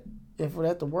do that, and for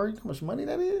that to work, how much money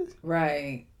that is?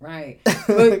 Right.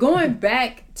 But going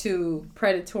back to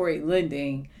predatory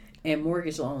lending and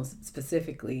mortgage loans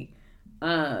specifically,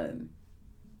 the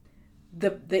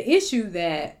issue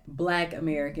that Black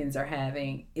Americans are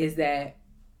having is that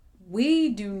we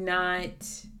do not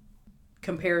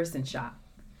comparison shop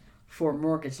for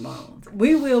mortgage loans.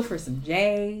 We will for some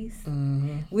J's.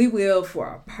 Mm-hmm. We will for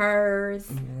a purse.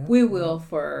 Mm-hmm. We will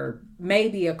for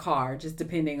maybe a car, just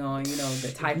depending on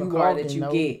the type of car that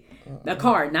you get. The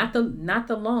car, not the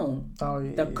loan. Oh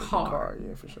yeah, the car.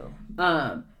 Yeah, for sure.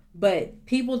 But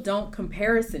people don't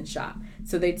comparison shop,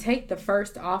 so they take the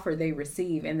first offer they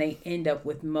receive and they end up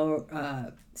with more,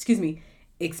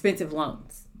 expensive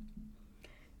loans.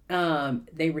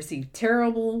 They receive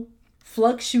terrible,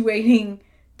 fluctuating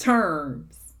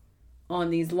terms on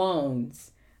these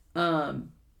loans. And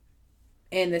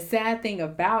the sad thing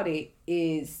about it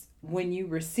is when you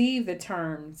receive the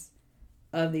terms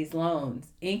of these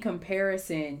loans in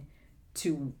comparison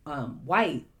to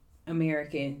white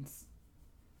Americans,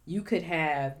 you could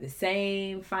have the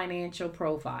same financial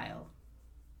profile.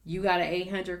 You got an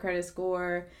 800 credit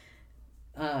score.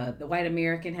 The white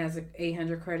American has an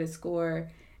 800 credit score,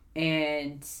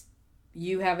 and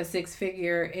you have a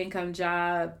 6-figure income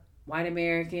job. White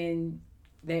American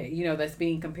that's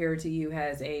being compared to you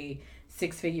has a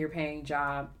 6-figure paying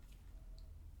job.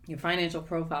 Your financial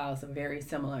profiles are very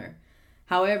similar.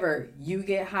 However, you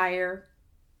get higher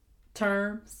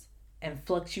terms and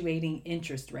fluctuating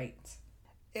interest rates.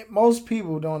 Most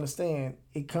people don't understand.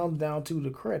 It comes down to the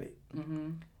credit.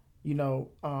 Mm-hmm.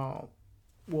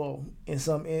 Well,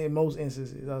 in most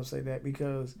instances, I'll say that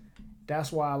because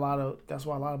that's why a lot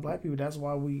of Black people. That's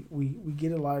why we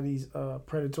get a lot of these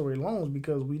predatory loans,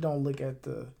 because we don't look at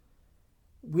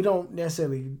we don't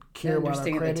necessarily care about our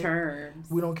credit. The terms.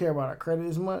 We don't care about our credit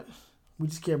as much. We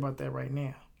just care about that right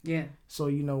now. Yeah. So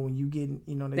when you get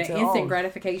they tell instant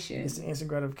gratification. It's the instant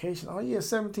gratification. Oh yeah,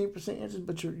 17% interest,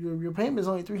 but your payment is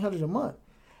only $300 a month.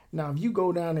 Now if you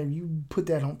go down and you put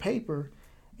that on paper,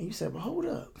 and you say, well, hold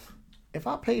up, if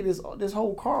I pay this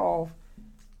whole car off,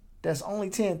 that's only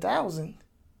 $10,000.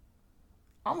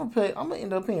 I'm gonna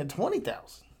end up paying $20,000.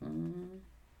 Mm-hmm.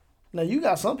 Now you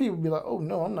got some people be like, oh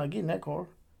no, I'm not getting that car.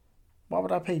 Why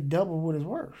would I pay double what it's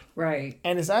worth? Right.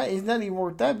 And it's not even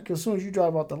worth that, because as soon as you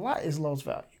drive off the lot, it's lost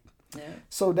value. Yeah.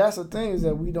 So that's the thing, is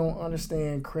that we don't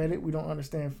understand credit, we don't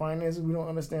understand finances, we don't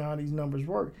understand how these numbers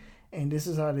work, and this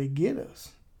is how they get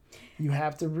us. You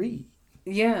have to read.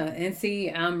 Yeah, and see,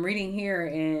 I'm reading here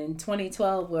in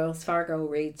 2012, Wells Fargo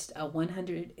reached a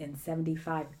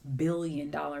 $175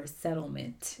 billion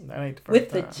settlement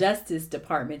with the Justice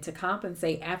Department to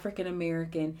compensate African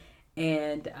American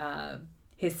and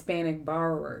Hispanic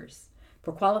borrowers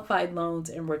for qualified loans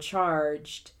and were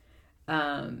charged,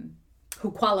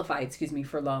 who qualified,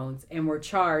 for loans and were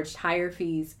charged higher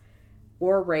fees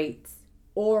or rates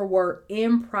or were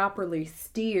improperly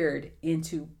steered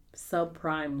into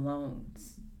subprime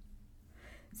loans.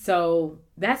 So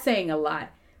that's saying a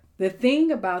lot. The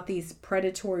thing about these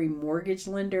predatory mortgage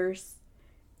lenders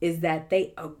is that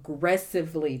they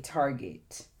aggressively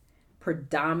target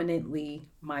predominantly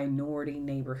minority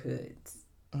neighborhoods,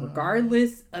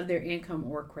 regardless of their income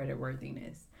or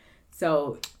creditworthiness.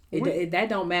 So that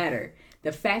don't matter.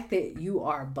 The fact that you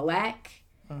are black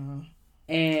and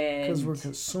because we're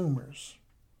consumers,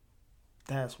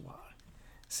 that's why.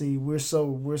 See, we're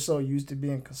so used to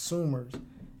being consumers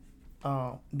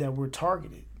that we're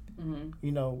targeted.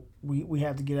 You know, we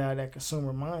have to get out of that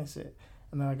consumer mindset.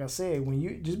 And like I said, when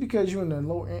you just because you're in a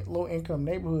low income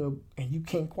neighborhood and you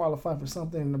can't qualify for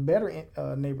something in a better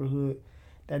neighborhood,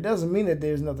 that doesn't mean that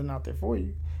there's nothing out there for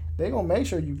you. They're gonna make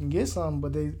sure you can get something,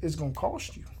 but it's gonna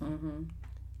cost you.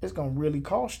 It's gonna really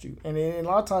cost you, and a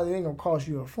lot of times it ain't gonna cost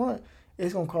you up front.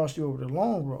 It's gonna cost you over the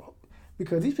long road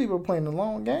because these people are playing the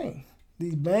long game.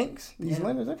 These banks, these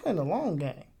lenders, they're playing the long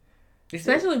game.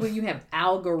 Especially when you have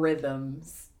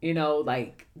algorithms. You know,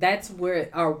 like that's where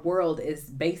our world is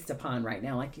based upon right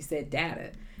now. Like you said,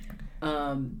 data.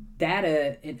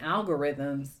 Data and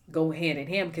algorithms go hand in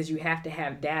hand because you have to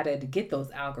have data to get those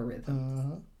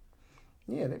algorithms.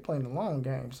 Yeah, they're playing the long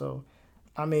game. So,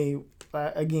 I mean,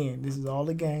 again, this is all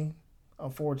a game,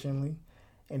 unfortunately.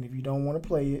 And if you don't want to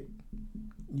play it,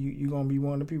 you're going to be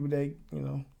one of the people that, you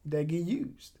know, that get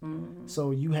used.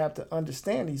 So you have to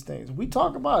understand these things. We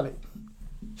talk about it.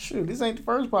 Shoot, this ain't the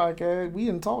first podcast. We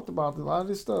done talked about a lot of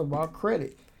this stuff about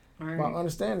credit, about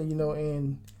understanding, you know,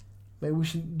 and maybe we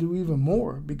should do even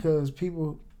more because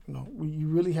people, you know, you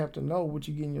really have to know what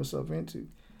you're getting yourself into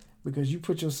because you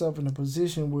put yourself in a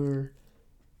position where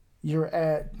you're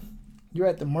at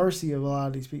the mercy of a lot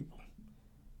of these people.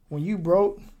 When you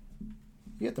broke,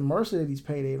 you're at the mercy of these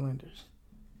payday lenders.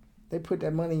 They put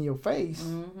that money in your face.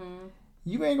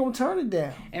 You ain't gonna turn it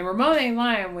down. And Ramon ain't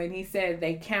lying when he said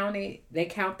they count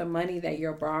the money that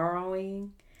you're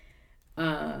borrowing.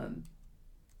 And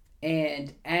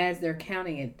as they're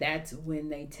counting it, that's when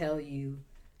they tell you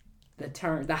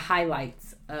the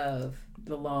highlights of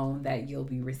the loan that you'll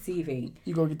be receiving.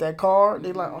 You go get that card,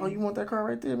 they like, oh, you want that card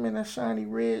right there, man? That shiny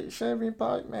red Chevy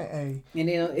bike, man. Hey. And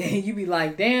then you be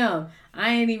like, damn,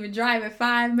 I ain't even driving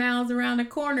 5 miles around the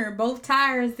corner. Both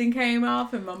tires then came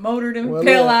off and my motor done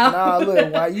fell out. Nah,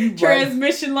 look, while you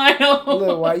transmission light on.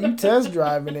 Look, while you test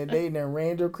driving it, they done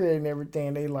ran your credit and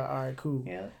everything. They like, all right, cool.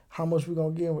 Yeah. How much we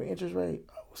gonna get with interest rate?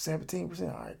 17%.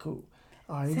 All right, cool.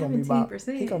 All right, he gonna be about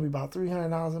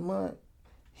 $300 a month.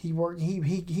 He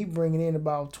bringing in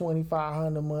about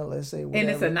 $2,500 a month, let's say. Whatever. And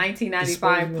it's a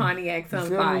 1995 Pontiac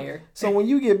Sunfire. So when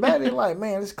you get back, they're like,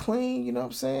 man, it's clean. You know what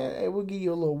I'm saying? Hey, we'll give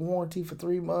you a little warranty for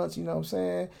 3 months. You know what I'm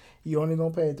saying? You only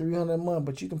gonna pay $300 a month,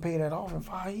 but you can pay that off in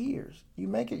 5 years. You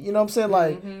make it. You know what I'm saying?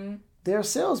 Like they're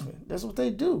salesmen. That's what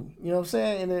they do. You know what I'm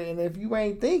saying? And if you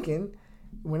ain't thinking,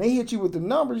 when they hit you with the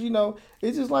numbers, you know,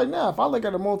 it's just like now. If I look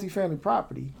at a multifamily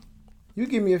property, you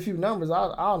give me a few numbers,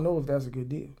 I'll know if that's a good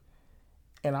deal.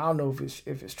 And I don't know if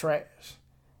it's trash.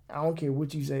 I don't care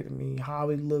what you say to me, how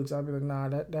it looks. I'll be like, nah,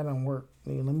 that don't work.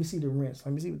 Let me see the rents.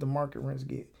 Let me see what the market rents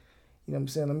get. You know what I'm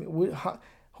saying?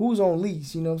 Who's on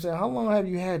lease? You know what I'm saying? How long have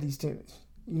you had these tenants?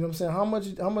 You know what I'm saying?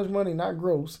 How much money, not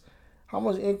gross, how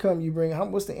much income you bring?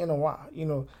 What's the NOI? You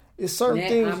know, it's certain net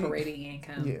things. Operating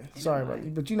income. Yeah, sorry about you,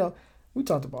 but you know, we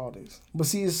talked about all this. But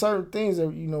see, it's certain things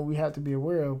that you know we have to be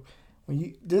aware of. When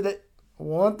you did that,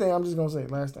 one thing I'm just gonna say,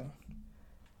 last thing.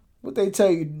 What they tell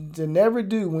you to never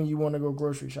do when you want to go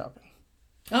grocery shopping.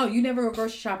 Oh, you never go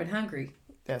grocery shopping hungry.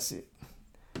 That's it.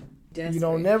 Desperate. You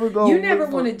don't never go. You never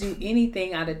want to do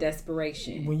anything out of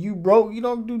desperation. When you broke, you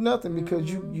don't do nothing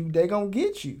because they gonna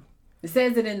get you. It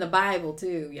says it in the Bible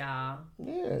too, y'all.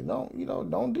 Yeah,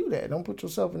 don't do that. Don't put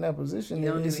yourself in that position.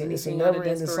 It's a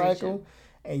never-ending cycle,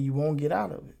 and you won't get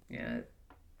out of it. Yeah.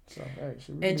 So, hey,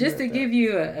 and just to give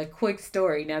you a quick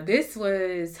story, now this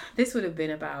would have been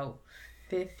about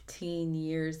 15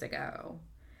 years ago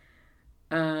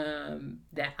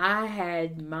that I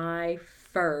had my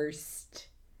first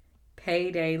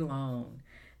payday loan.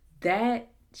 That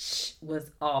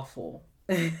was awful.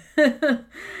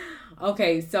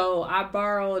 Okay, so I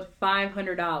borrowed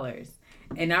 $500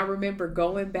 and I remember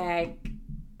going back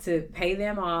to pay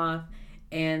them off,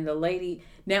 and the lady,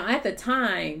 now at the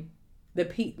time,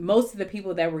 most of the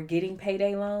people that were getting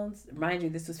payday loans, mind you,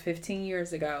 this was 15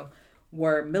 years ago,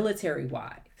 were military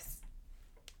wives.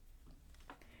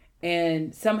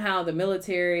 And somehow the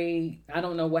military, I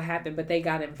don't know what happened, but they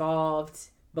got involved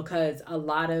because a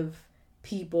lot of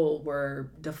people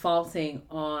were defaulting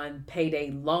on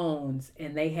payday loans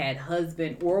and they had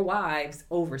husband or wives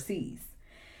overseas.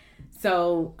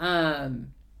 So I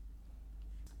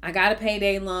got a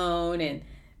payday loan, and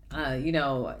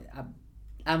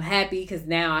I'm happy because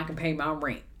now I can pay my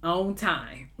rent on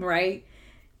time, right?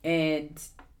 And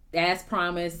as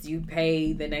promised, you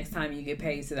pay the next time you get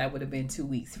paid. So that would have been 2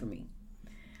 weeks for me.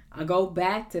 I go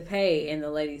back to pay, and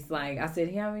the lady's like, I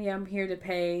said, yeah, I'm here to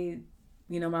pay,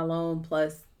 my loan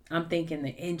plus I'm thinking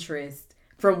the interest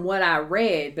from what I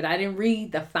read, but I didn't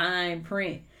read the fine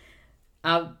print.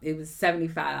 It was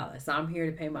 $75, so I'm here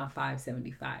to pay my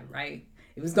 $575, right?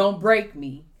 It was gonna break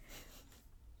me,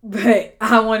 but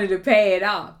I wanted to pay it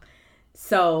off.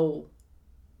 So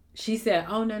she said,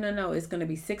 "Oh no, it's gonna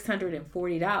be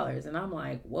 $640," and I'm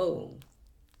like, "Whoa,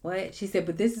 what?" She said,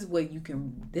 "But this is what you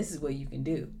can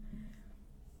do.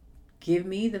 Give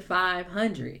me the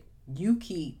 $500, you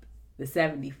keep the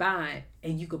 $75,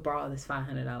 and you could borrow this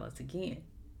 $500 again."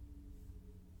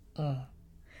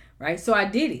 Right? So I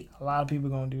did it. A lot of people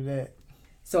gonna do that.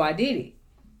 So I did it.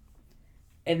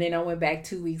 And then I went back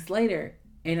 2 weeks later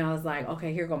and I was like,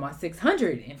 okay, here go my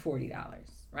 $640,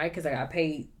 right? Because I got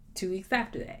paid 2 weeks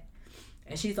after that.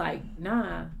 And she's like,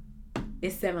 nah,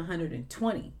 it's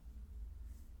 $720.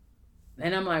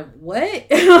 And I'm like, what?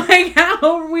 Like, how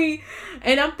are we?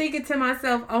 And I'm thinking to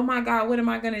myself, oh my God, what am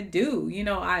I going to do?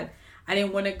 I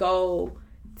didn't want to go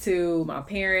to my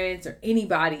parents or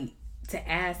anybody to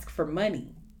ask for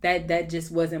money. That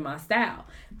just wasn't my style.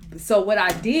 So what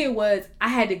I did was I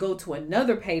had to go to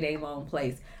another payday loan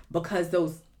place because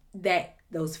those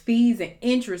fees and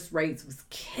interest rates was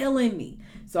killing me.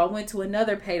 So I went to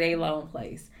another payday loan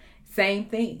place. Same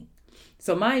thing.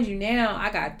 So mind you, now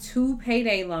I got 2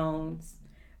 payday loans.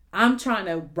 I'm trying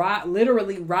to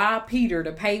literally rob Peter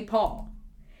to pay Paul.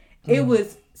 It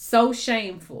was so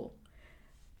shameful.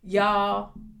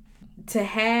 Y'all, to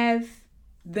have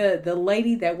the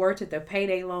lady that worked at the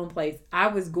payday loan place, I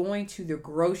was going to the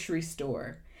grocery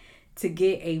store to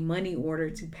get a money order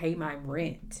to pay my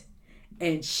rent.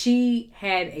 And she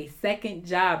had a second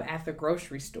job at the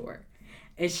grocery store.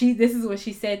 And this is what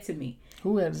she said to me.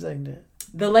 Who had a second job?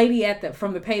 The lady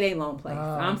from the payday loan place.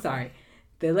 I'm sorry.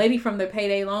 The lady from the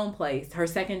payday loan place, her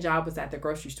second job was at the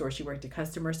grocery store. She worked at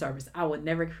customer service. I would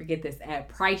never forget this, at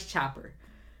Price Chopper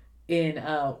in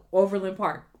Overland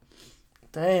Park.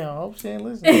 Damn, I hope she ain't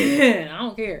listening. I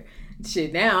don't care.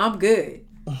 Shit, now I'm good.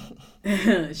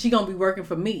 She gonna be working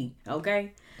for me,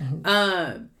 okay?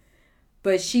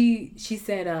 But she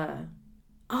said,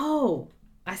 oh,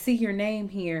 I see your name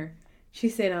here. She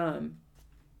said,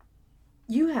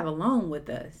 you have a loan with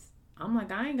us. I'm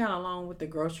like, I ain't got a loan with the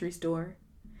grocery store.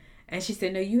 And she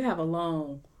said, no, you have a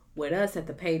loan with us at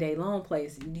the payday loan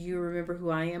place. Do you remember who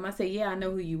I am? I said, yeah, I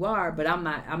know who you are, but I'm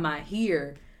not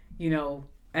here,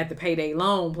 at the payday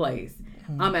loan place.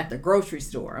 I'm at the grocery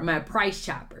store. I'm at Price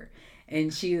Chopper.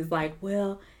 And she was like,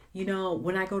 well,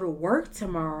 when I go to work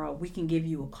tomorrow, we can give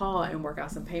you a call and work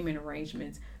out some payment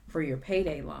arrangements for your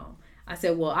payday loan. I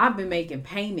said, well, I've been making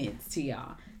payments to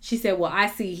y'all. She said, well, I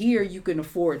see here you can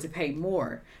afford to pay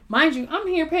more. Mind you, I'm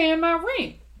here paying my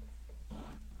rent.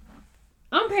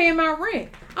 I'm paying my rent.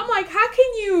 I'm like, how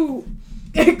can you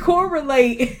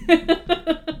correlate?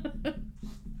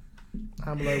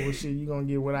 I'm like, well, shit, you gonna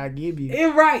get what I give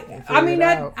you. Right. I mean,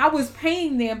 I was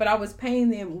paying them, but I was paying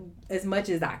them as much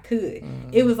as I could.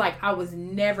 It was like I was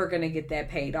never gonna get that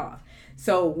paid off.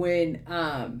 So when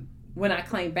I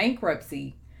claimed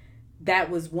bankruptcy, that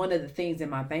was one of the things in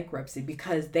my bankruptcy,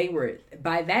 because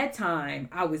by that time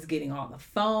I was getting all the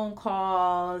phone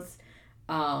calls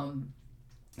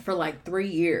for like 3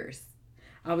 years.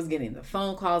 I was getting the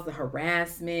phone calls, the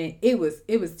harassment. It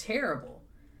was terrible.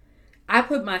 I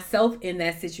put myself in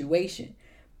that situation,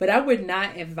 but I would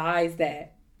not advise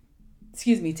that,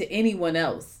 to anyone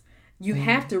else. You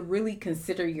have to really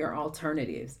consider your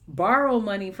alternatives. Borrow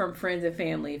money from friends and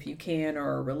family if you can,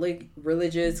 or a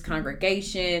religious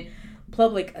congregation,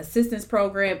 public assistance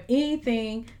program,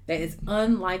 anything that is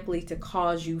unlikely to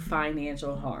cause you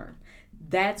financial harm.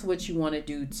 That's what you want to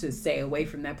do to stay away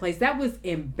from that place. That was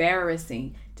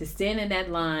embarrassing, to stand in that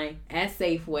line at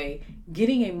Safeway,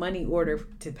 getting a money order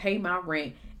to pay my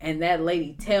rent, and that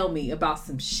lady tell me about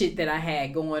some shit that I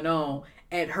had going on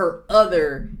at her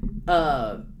other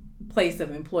place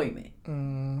of employment.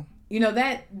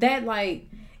 That like,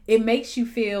 it makes you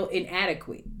feel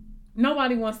inadequate.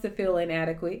 Nobody wants to feel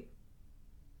inadequate.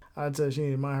 I tell her she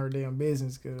need to mind her damn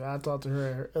business, because I talked to her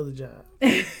at her other job.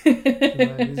 This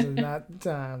is not the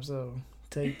time, so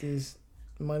take this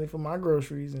money for my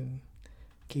groceries and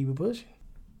keep it pushing.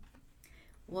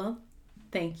 Well,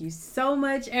 thank you so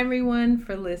much, everyone,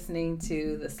 for listening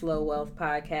to the Slow Wealth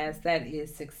Podcast. That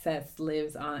is Success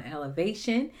Lives on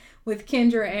Elevation with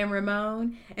Kendra and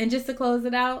Ramon. And just to close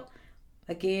it out,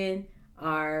 again,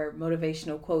 our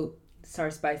motivational quote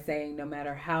starts by saying, no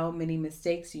matter how many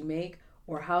mistakes you make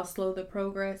or how slow the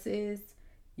progress is,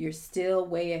 you're still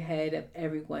way ahead of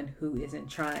everyone who isn't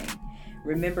trying.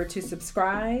 Remember to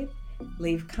subscribe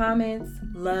Leave comments,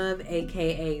 love,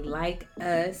 aka like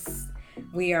us.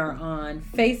 We are on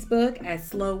Facebook at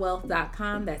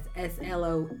slowwealth.com. That's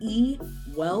SLOE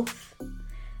wealth.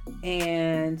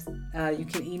 And you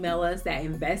can email us at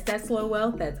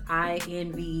invest@slowwealth. That's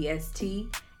INVEST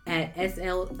at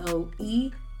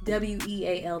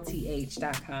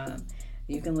SLOEWEALTH.com.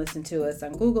 You can listen to us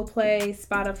on Google Play,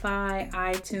 Spotify,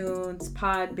 iTunes,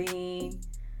 Podbean,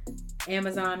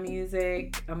 Amazon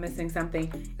Music. I'm missing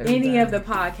something. Any of the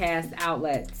podcast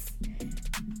outlets.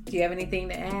 Do you have anything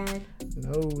to add?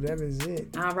 No, that is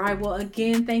it. All right. Well,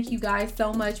 again, thank you guys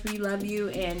so much. We love you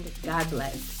and God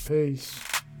bless. Peace.